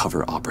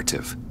undercover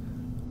operative.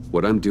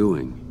 What I'm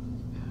doing,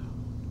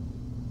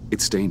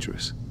 it's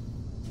dangerous.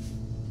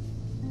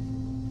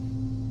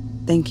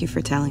 Thank you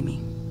for telling me.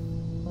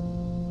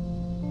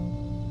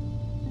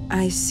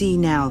 I see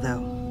now,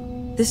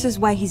 though. This is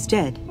why he's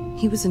dead.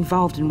 He was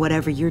involved in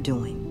whatever you're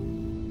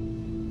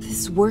doing.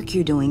 This work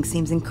you're doing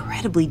seems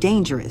incredibly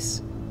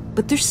dangerous.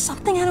 But there's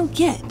something I don't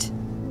get.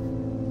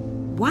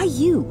 Why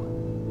you?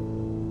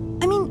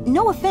 I mean,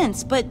 no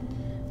offense, but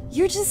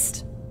you're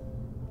just...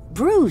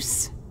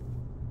 Bruce.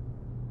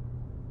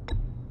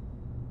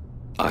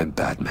 I'm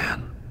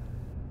Batman.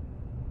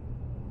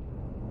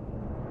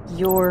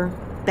 You're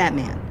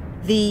Batman.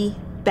 The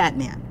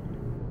Batman.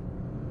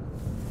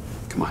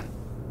 Come on,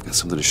 got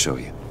something to show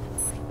you.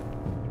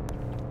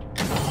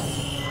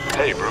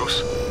 Hey,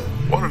 Bruce.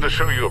 Wanted to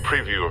show you a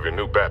preview of your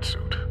new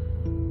Batsuit.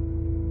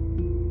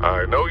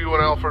 I know you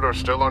and Alfred are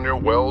still on your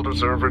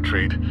well-deserved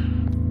retreat,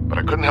 but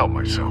I couldn't help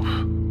myself.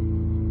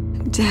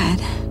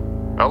 Dad.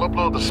 I'll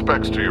upload the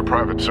specs to your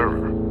private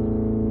server.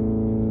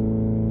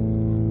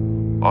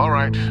 All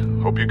right.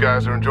 Hope you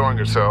guys are enjoying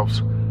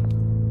yourselves.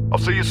 I'll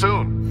see you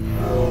soon.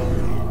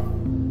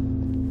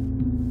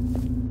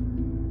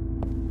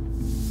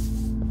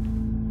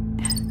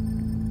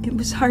 It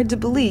was hard to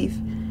believe.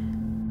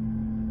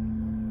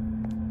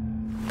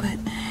 But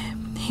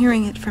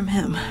hearing it from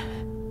him...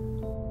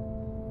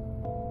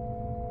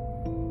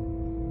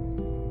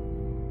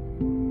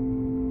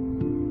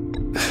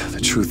 The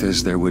truth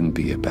is, there wouldn't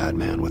be a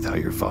Batman without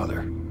your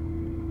father.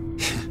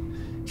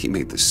 He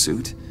made the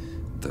suit,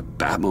 the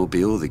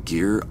Batmobile, the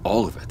gear,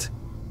 all of it.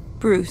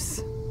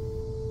 Bruce.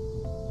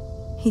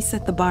 He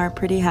set the bar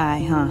pretty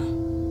high, huh?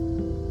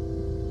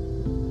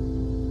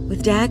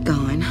 With Dad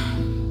gone...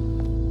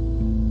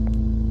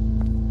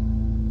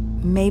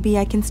 maybe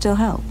I can still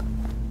help.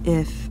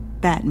 If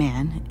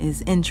Batman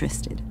is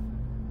interested.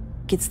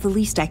 It's the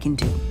least I can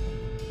do.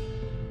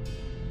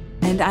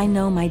 And I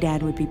know my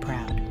dad would be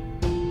proud.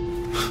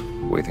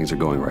 The way things are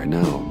going right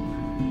now,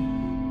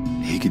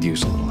 he could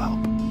use a little help.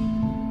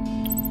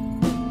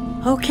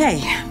 Okay,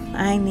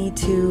 I need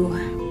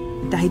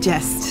to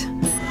digest.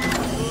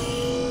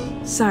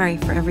 Sorry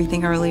for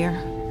everything earlier,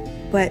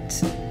 but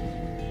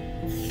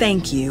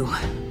thank you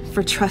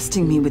for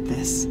trusting me with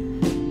this.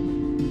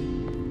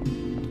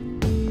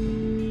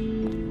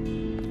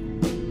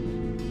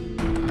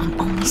 I'm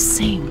only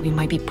saying we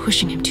might be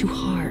pushing him too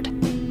hard.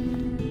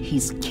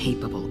 He's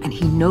capable, and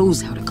he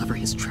knows how to cover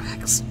his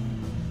tracks.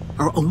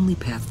 Our only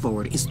path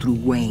forward is through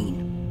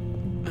Wayne.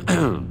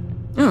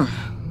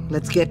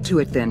 Let's get to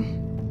it then.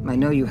 I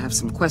know you have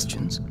some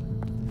questions.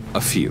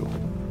 A few.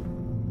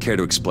 Care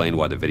to explain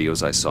why the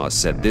videos I saw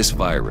said this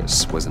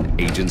virus was an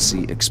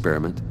agency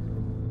experiment?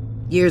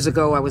 Years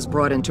ago, I was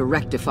brought in to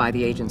rectify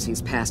the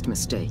agency's past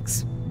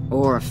mistakes.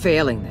 Or,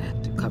 failing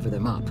that, to cover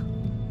them up.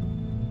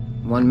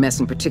 One mess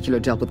in particular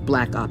dealt with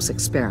Black Ops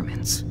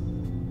experiments.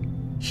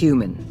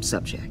 Human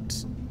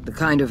subjects. The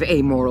kind of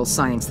amoral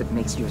science that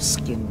makes your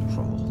skin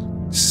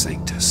crawl.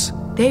 Sanctus.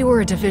 They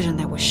were a division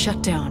that was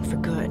shut down for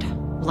good,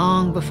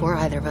 long before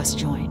either of us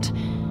joined.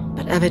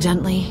 But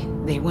evidently,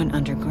 they went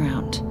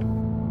underground.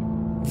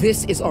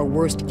 This is our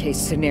worst-case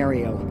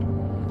scenario.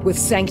 With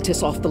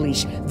Sanctus off the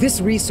leash,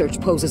 this research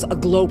poses a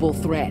global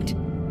threat.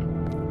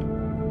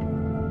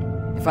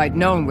 If I'd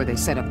known where they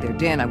set up their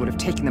den, I would have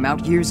taken them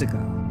out years ago.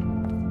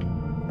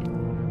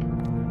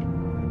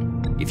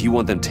 If you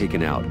want them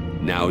taken out,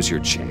 now's your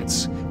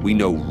chance. We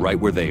know right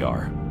where they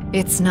are.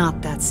 It's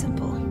not that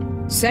simple.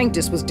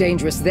 Sanctus was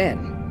dangerous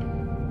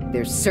then.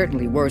 They're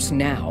certainly worse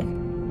now.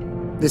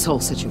 This whole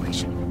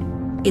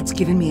situation, it's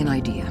given me an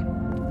idea.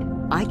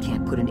 I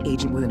can't put an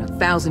agent within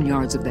 1,000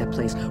 yards of that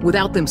place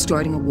without them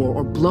starting a war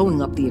or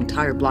blowing up the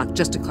entire block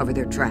just to cover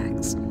their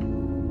tracks.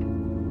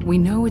 We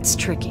know it's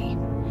tricky,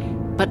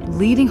 but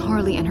leading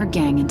Harley and her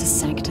gang into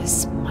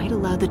Sanctus might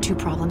allow the two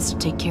problems to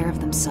take care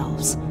of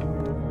themselves.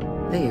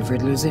 They have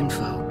Riddler's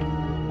info.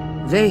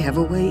 They have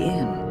a way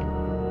in.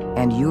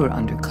 And you're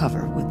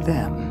undercover with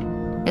them.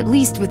 At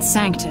least with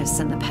Sanctus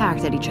and the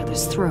Pact at each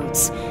other's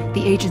throats,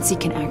 the agency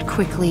can act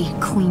quickly,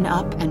 clean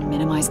up, and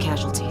minimize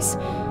casualties.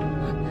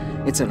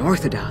 It's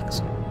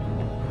unorthodox.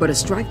 But a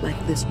strike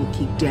like this will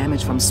keep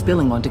damage from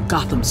spilling onto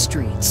Gotham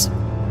streets.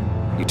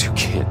 You two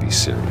can't be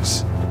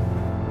serious.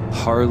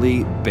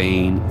 Harley,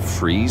 Bane,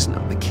 Freeze?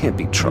 No, they can't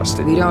be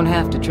trusted. We don't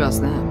have to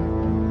trust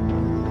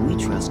them. We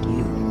trust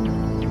you.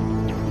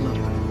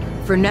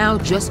 Look, for now,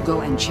 just go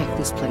and check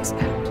this place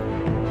out.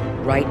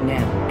 Right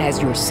now,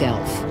 as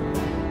yourself.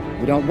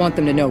 We don't want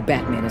them to know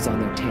Batman is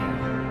on their tail.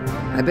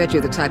 I bet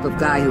you're the type of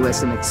guy who has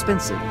some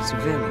expensive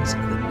surveillance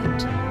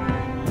equipment.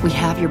 We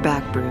have your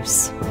back,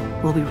 Bruce.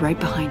 We'll be right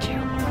behind you.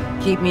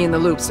 Keep me in the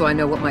loop so I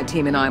know what my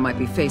team and I might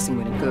be facing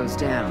when it goes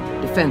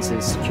down.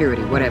 Defenses,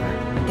 security, whatever.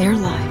 Their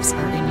lives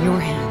are in your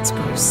hands,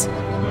 Bruce.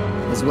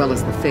 As well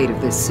as the fate of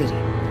this city.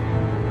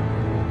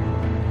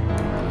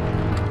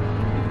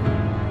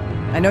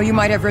 I know you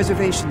might have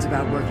reservations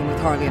about working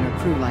with Harley and her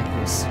crew like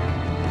this.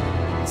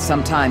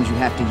 Sometimes you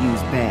have to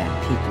use bad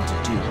people to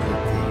do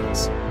good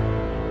things.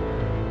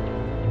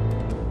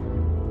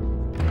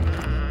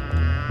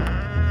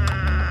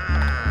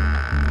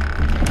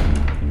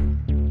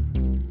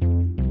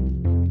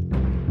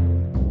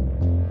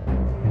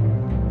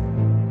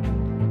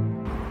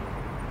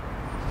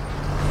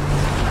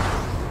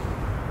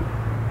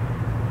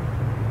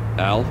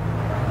 Al?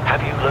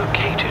 Have you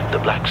located the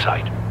black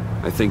site?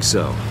 I think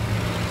so.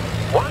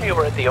 While you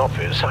were at the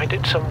office, I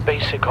did some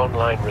basic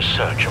online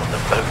research on the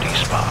Bodhi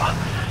Spa.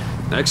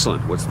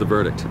 Excellent. What's the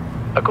verdict?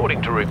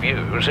 According to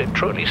reviews, it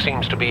truly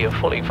seems to be a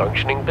fully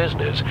functioning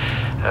business.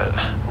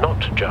 Not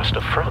just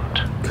a front.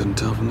 Couldn't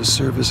tell from the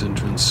service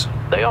entrance.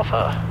 They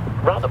offer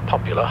rather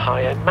popular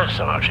high-end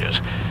massages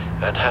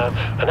and have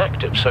an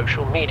active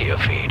social media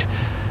feed.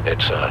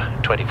 It's a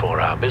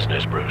 24-hour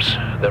business, Bruce.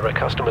 There are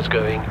customers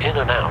going in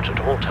and out at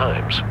all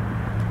times.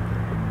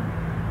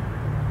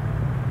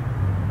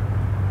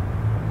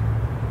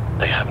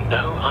 They have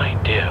no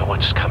idea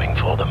what's coming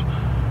for them.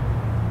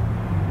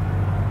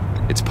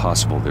 It's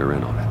possible they're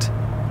in on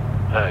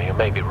it. You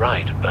may be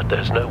right, but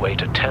there's no way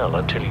to tell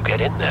until you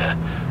get in there.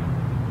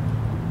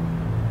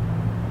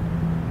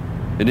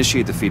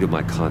 Initiate the feed of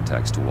my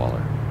contacts to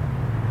Waller.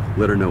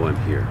 Let her know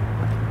I'm here.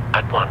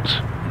 At once.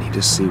 I need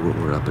to see what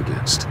we're up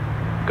against.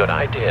 Good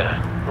idea.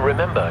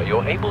 Remember,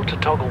 you're able to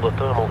toggle the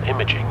thermal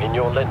imaging in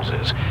your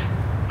lenses.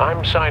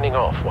 I'm signing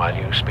off while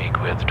you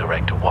speak with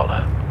Director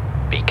Waller.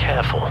 Be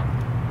careful.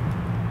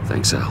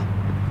 Thanks, Al.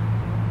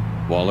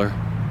 Waller?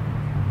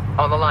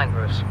 On the line,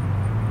 Bruce.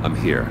 I'm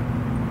here.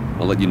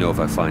 I'll let you know if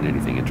I find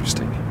anything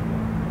interesting.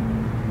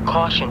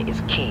 Caution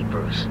is key,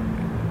 Bruce.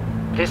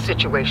 This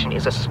situation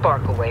is a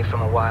spark away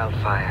from a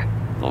wildfire.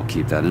 I'll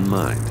keep that in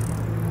mind.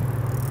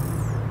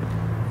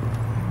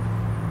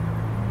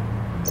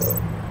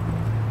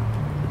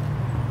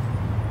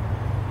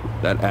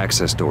 That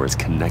access door is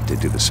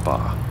connected to the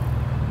spa.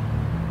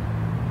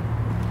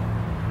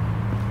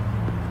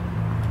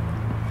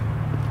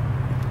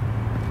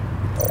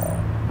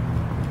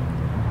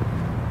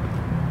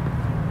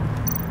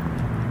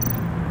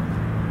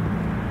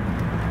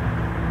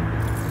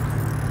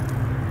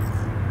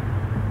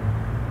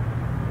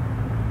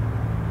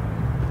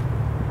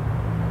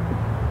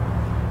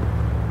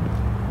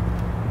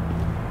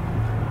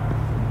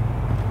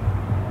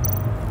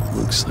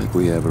 Looks like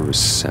we have a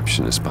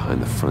receptionist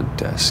behind the front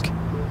desk.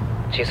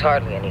 She's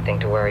hardly anything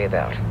to worry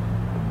about.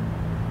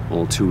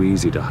 All too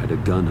easy to hide a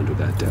gun under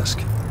that desk.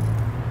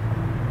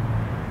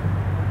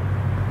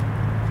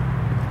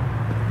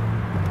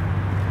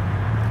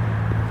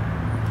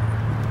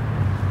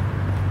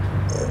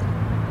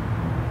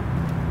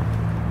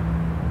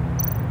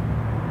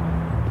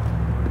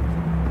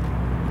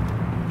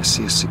 I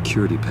see a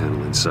security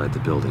panel inside the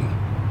building.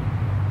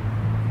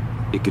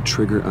 It could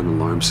trigger an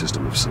alarm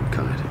system of some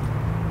kind.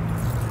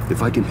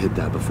 If I can hit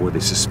that before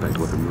they suspect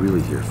what I'm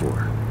really here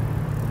for.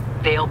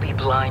 They'll be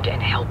blind and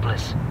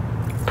helpless.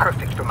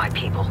 Perfect for my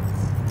people.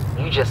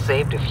 You just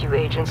saved a few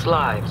agents'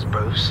 lives,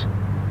 Bruce.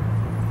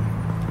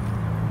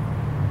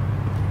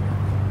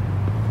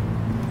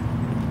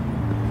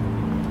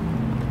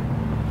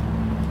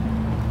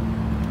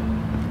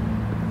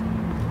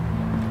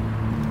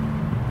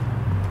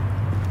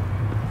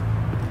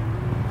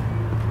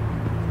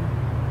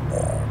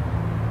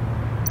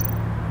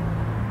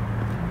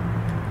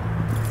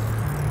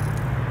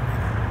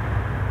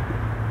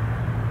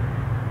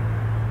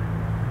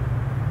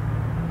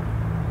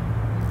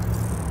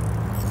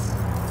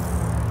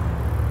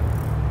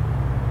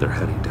 They're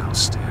heading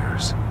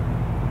downstairs.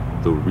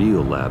 The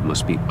real lab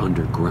must be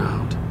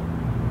underground.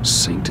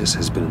 Sanctus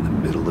has been in the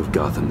middle of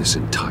Gotham this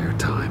entire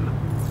time.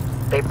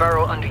 They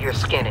burrow under your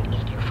skin and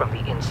eat you from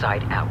the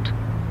inside out.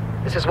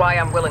 This is why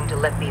I'm willing to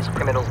let these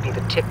criminals be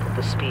the tip of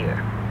the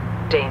spear.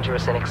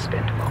 Dangerous and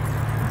expendable.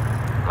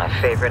 My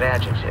favorite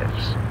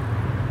adjectives.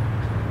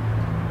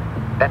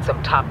 That's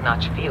some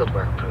top-notch field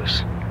work,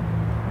 Bruce.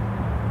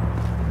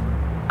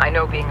 I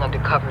know being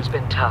undercover's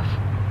been tough,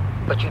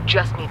 but you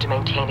just need to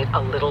maintain it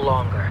a little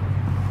longer.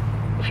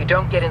 If you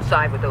don't get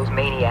inside with those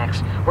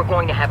maniacs, we're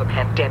going to have a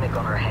pandemic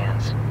on our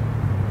hands.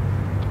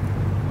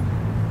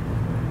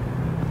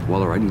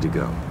 Waller, I need to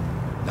go.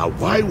 Now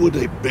why would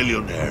a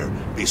billionaire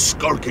be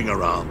skulking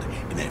around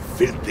in a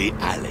filthy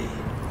alley?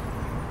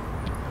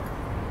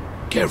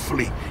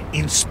 Carefully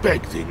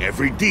inspecting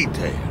every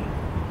detail.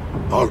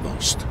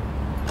 Almost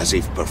as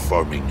if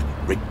performing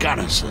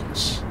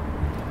reconnaissance.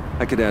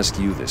 I could ask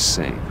you the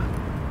same.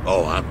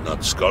 Oh, I'm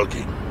not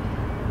skulking.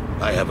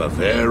 I have a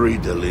very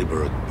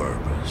deliberate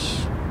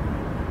purpose.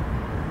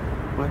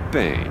 Why,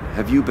 Bane,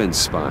 have you been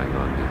spying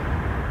on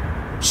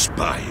me?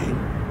 Spying?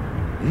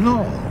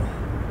 No.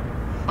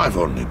 I've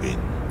only been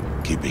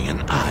keeping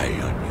an eye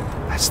on you.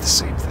 That's the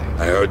same thing.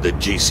 I heard the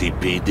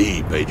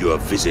GCPD paid you a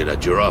visit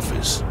at your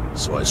office,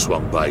 so I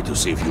swung by to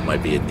see if you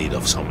might be in need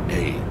of some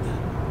aid.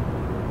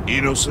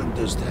 Innocent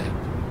as that.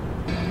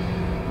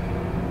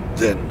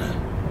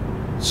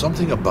 Then,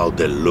 something about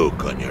the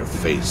look on your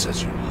face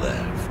as you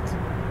left.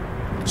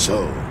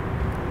 So,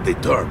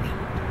 determined.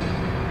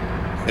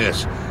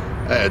 Yes,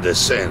 I had a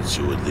sense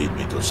you would lead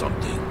me to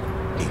something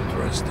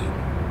interesting.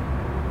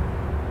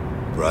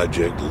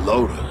 Project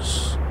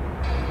Lotus.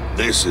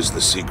 This is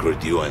the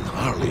secret you and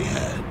Harley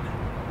had.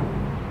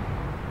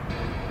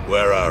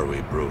 Where are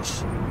we,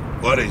 Bruce?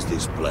 What is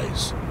this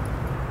place?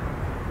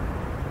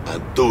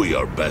 And do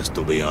your best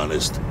to be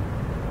honest.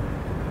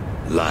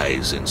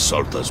 Lies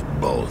insult us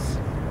both.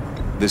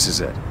 This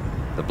is it.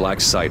 The black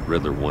site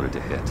Riddler wanted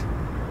to hit.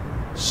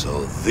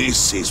 So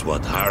this is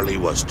what Harley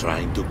was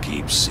trying to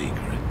keep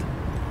secret.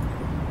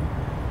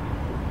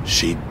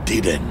 She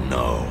didn't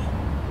know.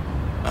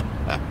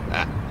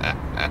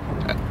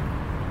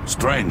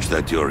 Strange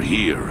that you're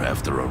here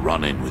after a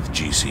run-in with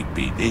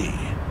GCPD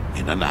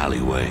in an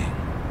alleyway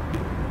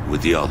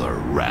with the other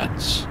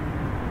rats.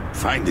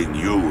 Finding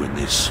you in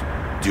this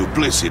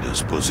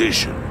duplicitous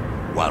position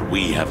while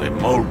we have a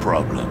mole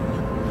problem.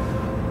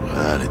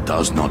 Well, it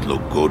does not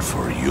look good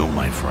for you,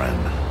 my friend.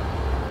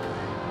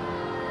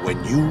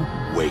 When you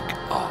wake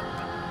up,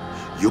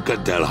 you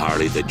can tell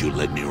Harley that you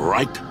led me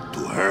right to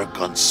her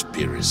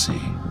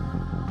conspiracy.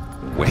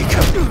 Wake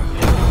up.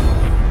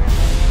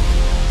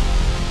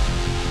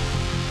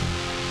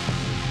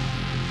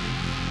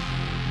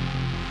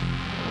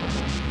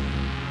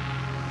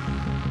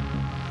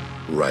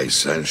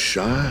 Rise and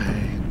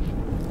shine.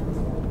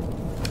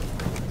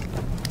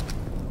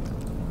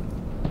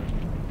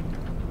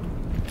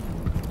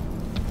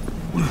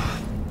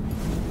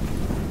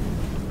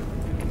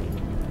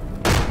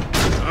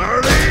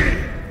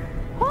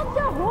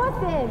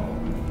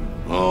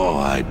 nothing! Oh,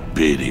 I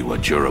pity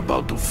what you're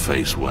about to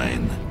face,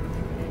 Wayne.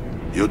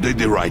 You did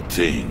the right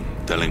thing,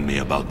 telling me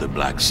about the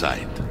black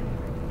site.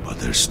 But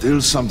there's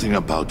still something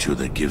about you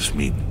that gives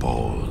me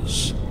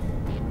pause.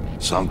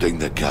 Something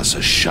that casts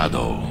a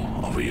shadow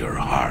over your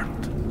heart.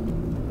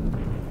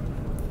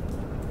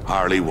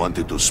 Harley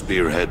wanted to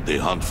spearhead the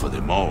hunt for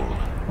the mole.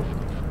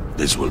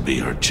 This will be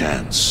her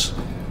chance.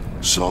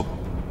 So,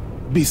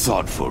 be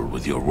thoughtful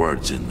with your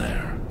words in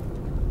there.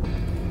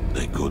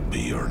 They could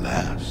be your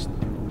last.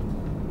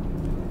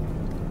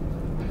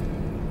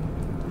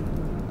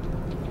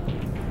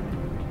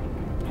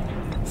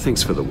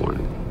 Thanks for the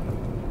warning.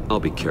 I'll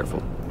be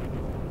careful.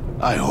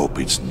 I hope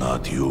it's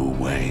not you,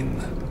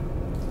 Wayne.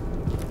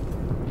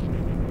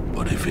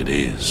 But if it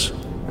is,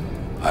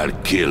 I'll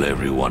kill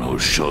everyone who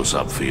shows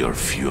up for your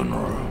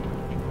funeral.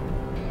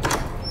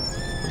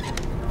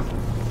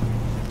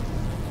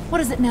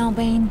 What is it now,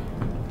 Bane?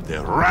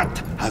 The rat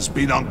has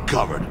been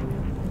uncovered.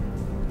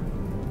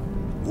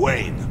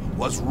 Wayne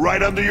was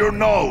right under your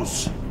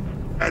nose.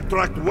 I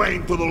tracked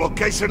Wayne to the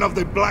location of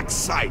the black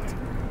site.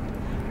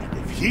 And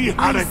if he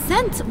had I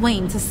sent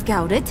Wayne to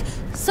scout it,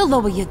 so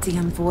lower your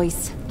damn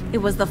voice. It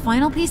was the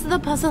final piece of the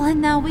puzzle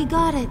and now we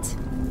got it.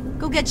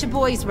 Go get your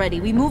boys ready.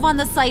 We move on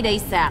the site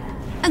ASAP.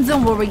 And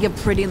don't worry your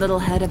pretty little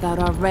head about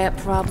our rat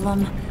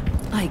problem.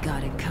 I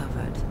got it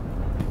covered.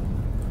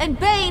 And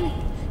Bane,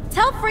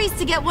 tell Freeze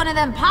to get one of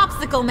them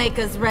popsicle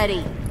makers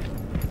ready.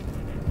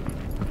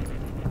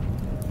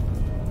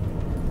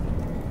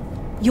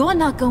 You're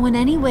not going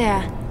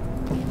anywhere.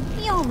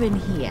 You're in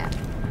here.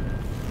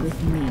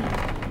 With me.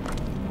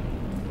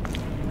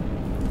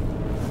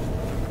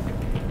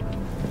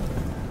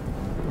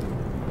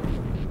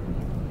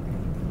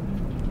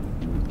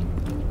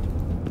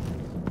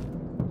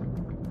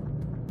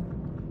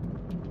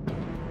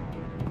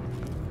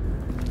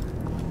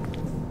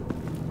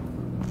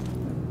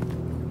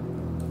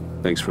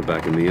 Thanks for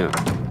backing me up.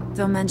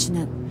 Don't mention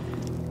it.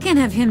 Can't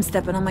have him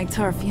stepping on my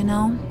turf, you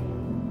know?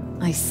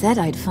 I said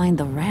I'd find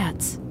the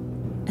rats.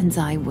 And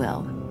I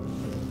will.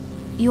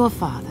 Your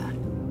father.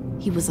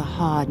 He was a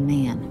hard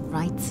man,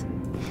 right?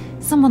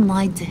 Someone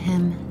lied to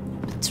him,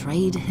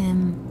 betrayed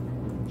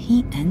him.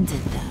 He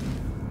ended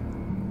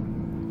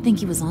them. Think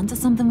he was onto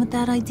something with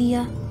that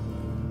idea?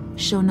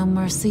 Show no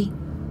mercy?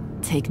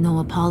 Take no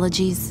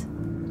apologies?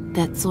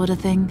 That sort of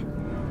thing?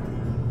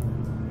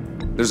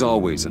 There's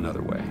always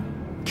another way.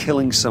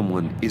 Killing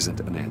someone isn't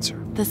an answer.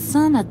 The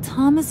son of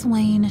Thomas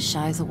Wayne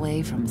shies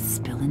away from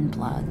spilling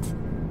blood.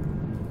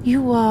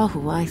 You are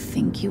who I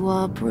think you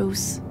are,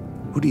 Bruce.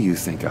 Who do you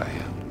think I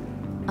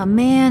am? A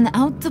man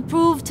out to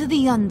prove to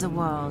the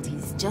underworld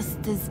he's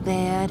just as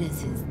bad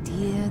as his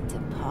dear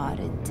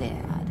departed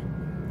dad.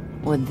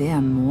 Or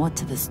there more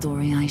to the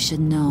story I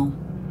should know.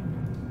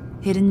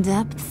 Hidden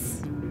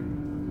depths?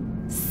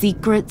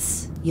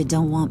 Secrets you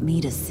don't want me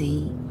to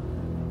see?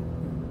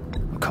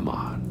 Oh, come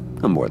on.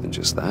 I'm more than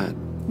just that.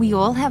 We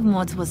all have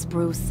more to us,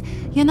 Bruce.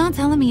 You're not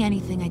telling me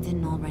anything I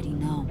didn't already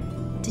know.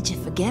 Did you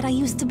forget I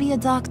used to be a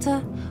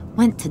doctor?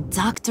 Went to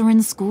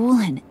doctoring school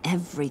and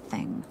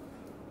everything.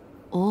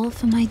 All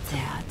for my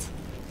dad.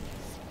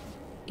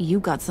 You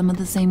got some of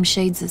the same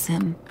shades as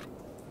him.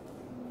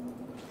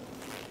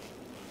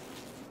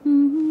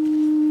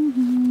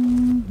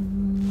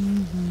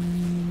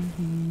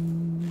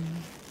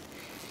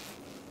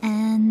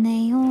 And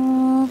they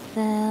all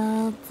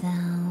fell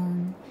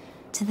down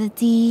to the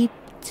deep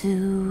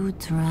to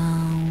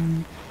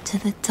drown, to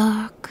the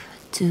dark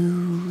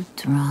to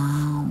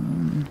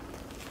drown.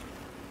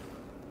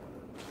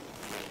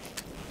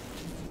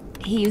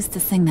 He used to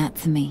sing that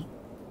to me.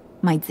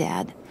 My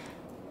dad.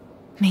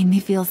 Made me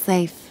feel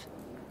safe,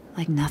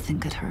 like nothing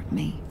could hurt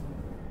me.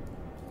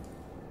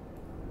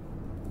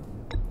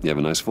 You have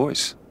a nice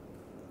voice.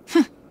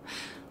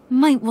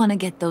 Might want to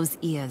get those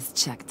ears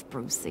checked,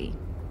 Brucey.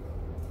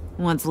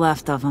 What's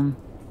left of them.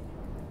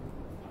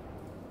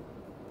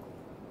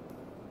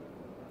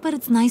 But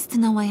it's nice to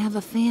know I have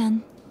a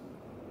fan.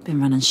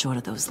 Been running short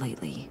of those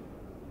lately.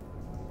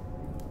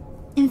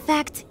 In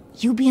fact,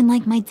 you being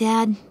like my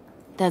dad,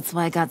 that's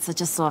why I got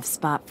such a soft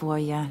spot for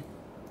you.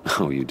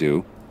 Oh, you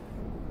do?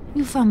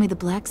 You found me the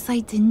black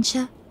site, didn't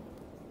you?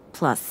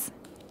 Plus,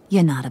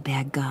 you're not a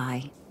bad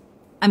guy.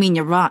 I mean,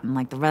 you're rotten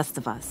like the rest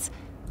of us.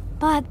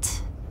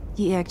 But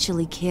you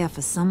actually care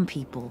for some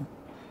people.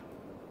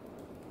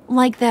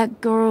 Like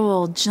that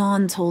girl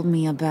John told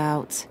me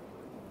about.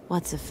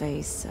 What's her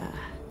face?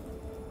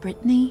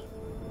 Brittany?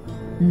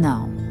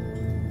 No.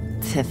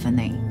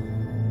 Tiffany.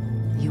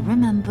 You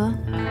remember?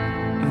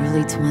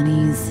 Early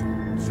 20s,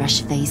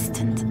 fresh-faced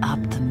and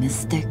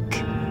optimistic.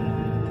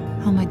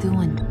 How am I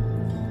doing?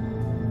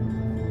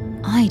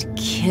 I'd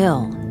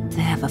kill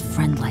to have a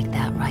friend like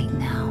that right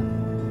now.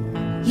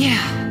 Yeah,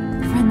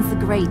 friends are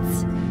great.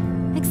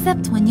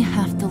 Except when you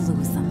have to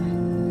lose them.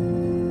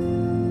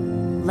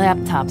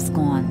 Laptop's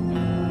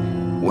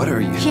gone. What are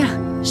you?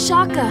 Yeah,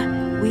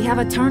 shocker. We have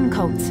a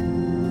turncoat.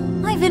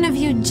 I've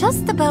interviewed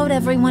just about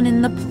everyone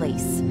in the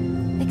place.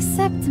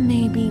 Except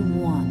maybe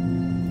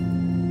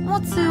one. Or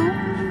two.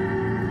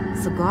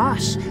 So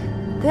gosh,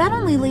 That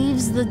only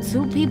leaves the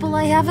two people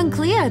I haven't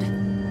cleared.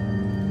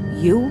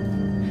 You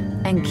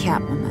and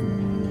Catwoman.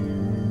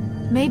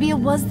 Maybe it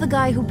was the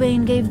guy who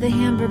Bane gave the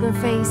hamburger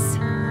face.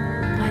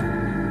 But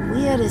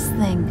weirdest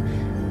thing,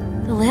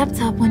 the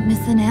laptop went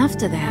missing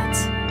after that.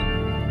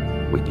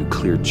 Wait, you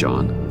cleared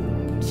John?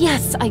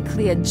 Yes, I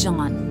cleared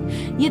John.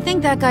 You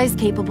think that guy's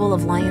capable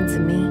of lying to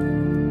me?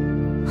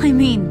 I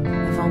mean,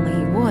 if only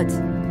he would.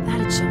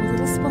 That'd show a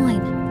little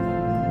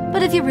spine.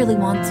 But if you really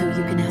want to,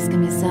 you can ask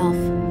him yourself.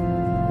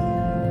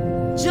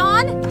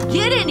 John,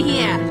 get in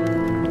here!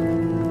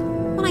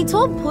 When I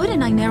told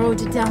Puddin' I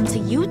narrowed it down to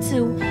you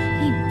two,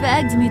 he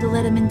begged me to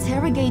let him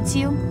interrogate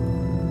you.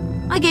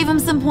 I gave him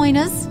some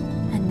pointers,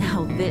 and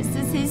now this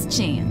is his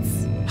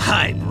chance.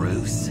 Hi,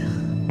 Bruce.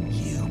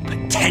 You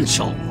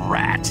potential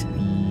rat.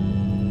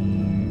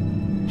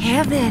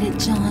 Have at it,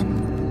 John.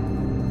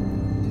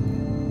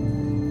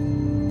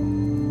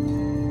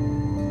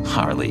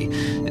 Harley,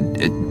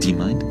 do you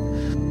mind?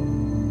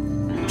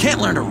 Can't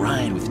learn to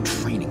ride with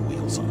training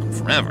wheels on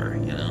forever,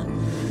 you know?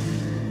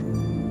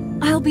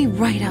 I'll be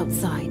right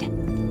outside.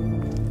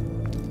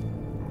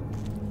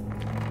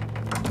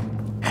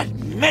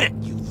 Admit it,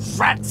 you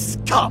rat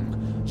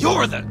scum!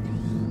 You're the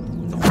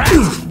rat!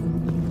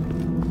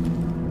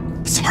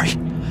 Sorry,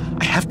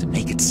 I have to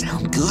make it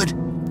sound good.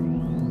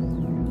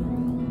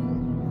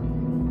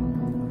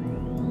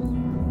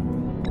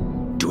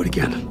 Do it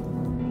again.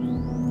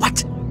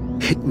 What?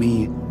 Hit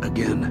me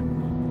again.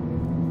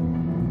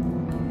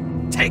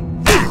 Take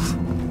that!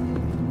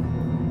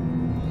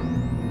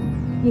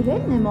 You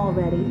hitting him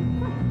already?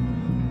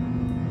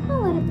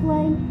 I'll let it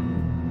play.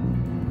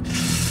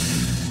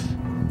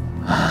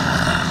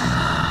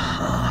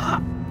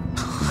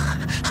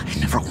 I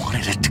never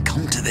wanted it to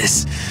come to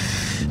this.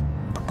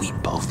 But we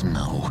both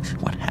know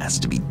what has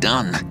to be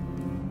done.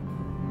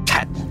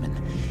 Catwoman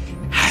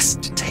has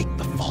to take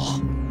the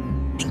fall.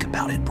 Think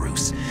about it,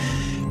 Bruce.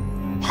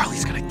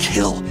 Harley's gonna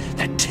kill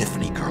that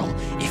Tiffany girl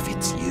if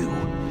it's you.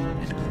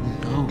 And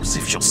who knows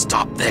if she'll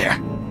stop there.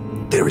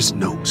 There is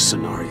no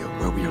scenario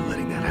where we are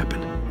letting that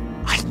happen.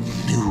 I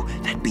knew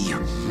that'd be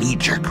your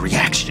knee-jerk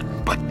reaction,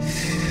 but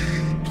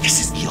this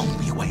is the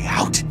only way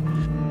out.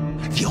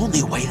 The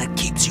only way that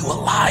keeps you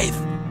alive.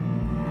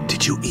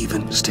 Did you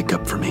even stick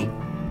up for me?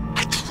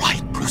 I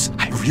tried, Bruce.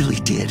 I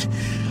really did.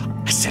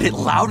 I said it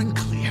loud and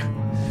clear.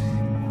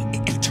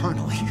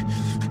 Internally.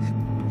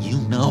 You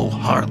know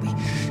Harley.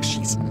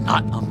 She's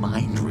not a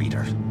mind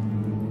reader.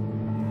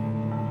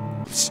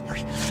 I'm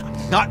sorry.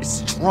 I'm not as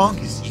strong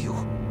as you.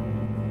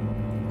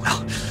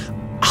 Well,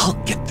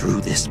 I'll get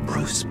through this,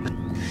 Bruce, but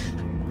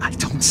I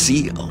don't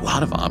see a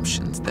lot of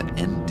options that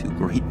end too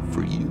great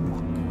for you.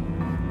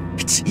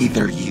 It's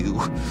either you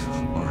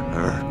or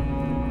her.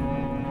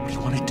 What do you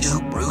want to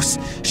do, Bruce?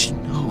 She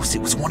knows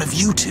it was one of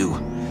you two.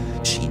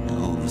 She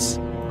knows.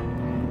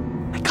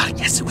 I gotta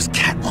guess it was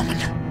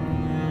Catwoman.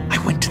 I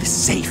went to the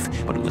safe,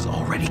 but it was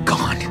already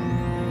gone.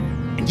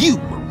 And you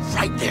were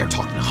right there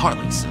talking to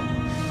Harley, so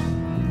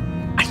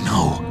I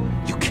know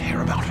you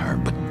care about her,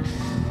 but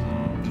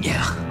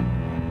yeah.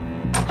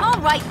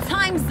 All right,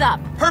 time's up.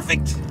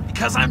 Perfect,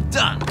 because I'm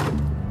done.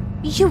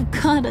 You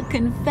got a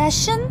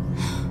confession?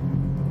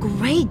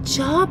 Great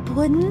job,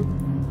 Puddin'.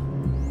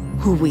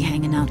 Who we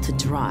hanging out to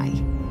dry?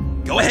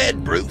 Go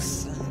ahead,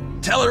 Bruce.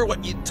 Tell her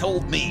what you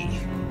told me.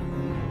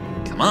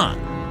 Come on.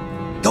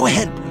 Go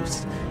ahead,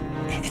 Bruce.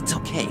 It's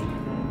okay.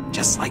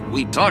 Just like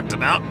we talked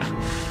about.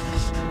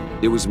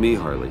 It was me,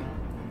 Harley.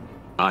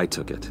 I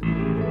took it.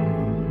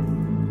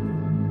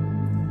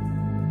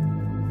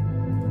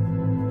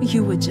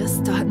 You were just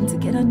starting to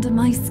get under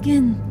my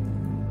skin.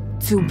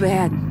 Too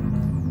bad.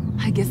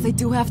 I guess I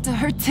do have to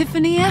hurt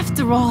Tiffany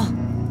after all.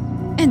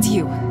 And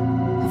you,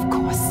 of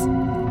course.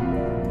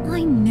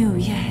 I knew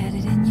you had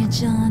it in you,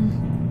 John.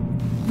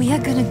 We are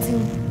gonna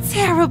do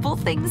terrible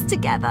things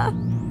together.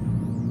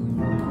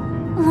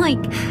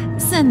 Like,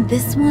 send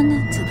this one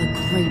to the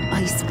great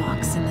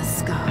icebox in the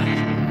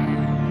sky.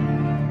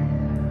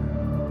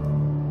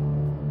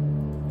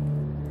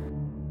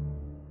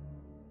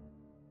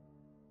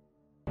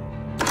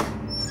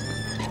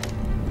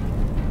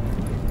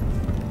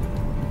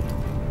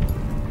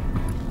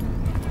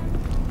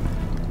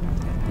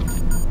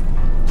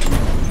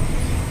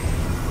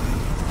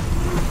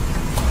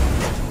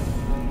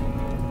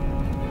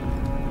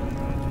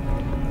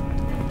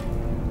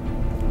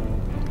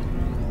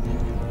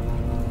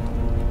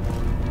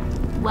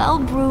 Well,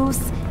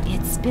 Bruce,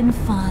 it's been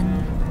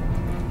fun.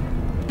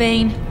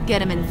 Bane,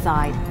 get him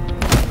inside.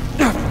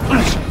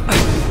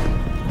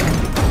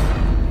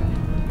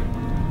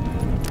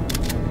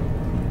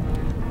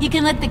 You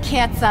can let the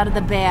cats out of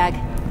the bag.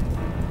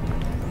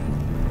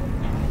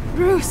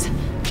 Bruce!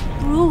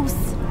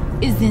 Bruce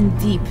is in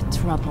deep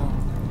trouble.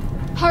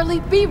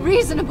 Harley, be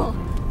reasonable!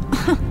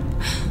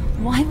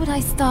 Why would I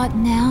start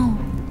now?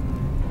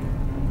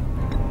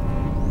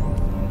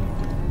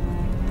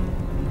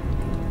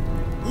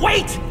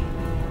 Wait!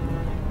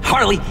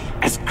 Harley,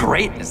 as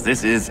great as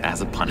this is as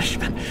a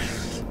punishment,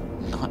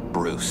 not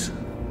Bruce.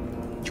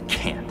 You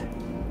can't.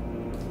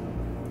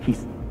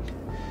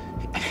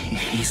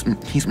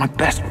 He's my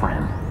best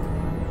friend.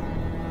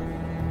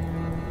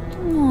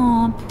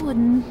 Aw,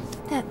 Puddin'.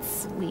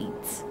 That's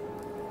sweet.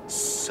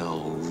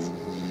 So...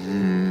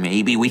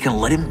 maybe we can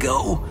let him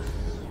go?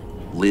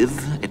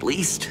 Live, at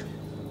least?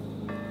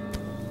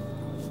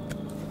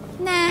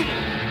 Nah.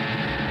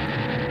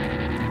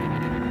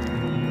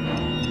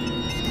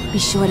 Be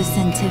sure to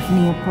send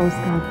Tiffany a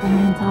postcard from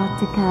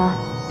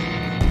Antarctica.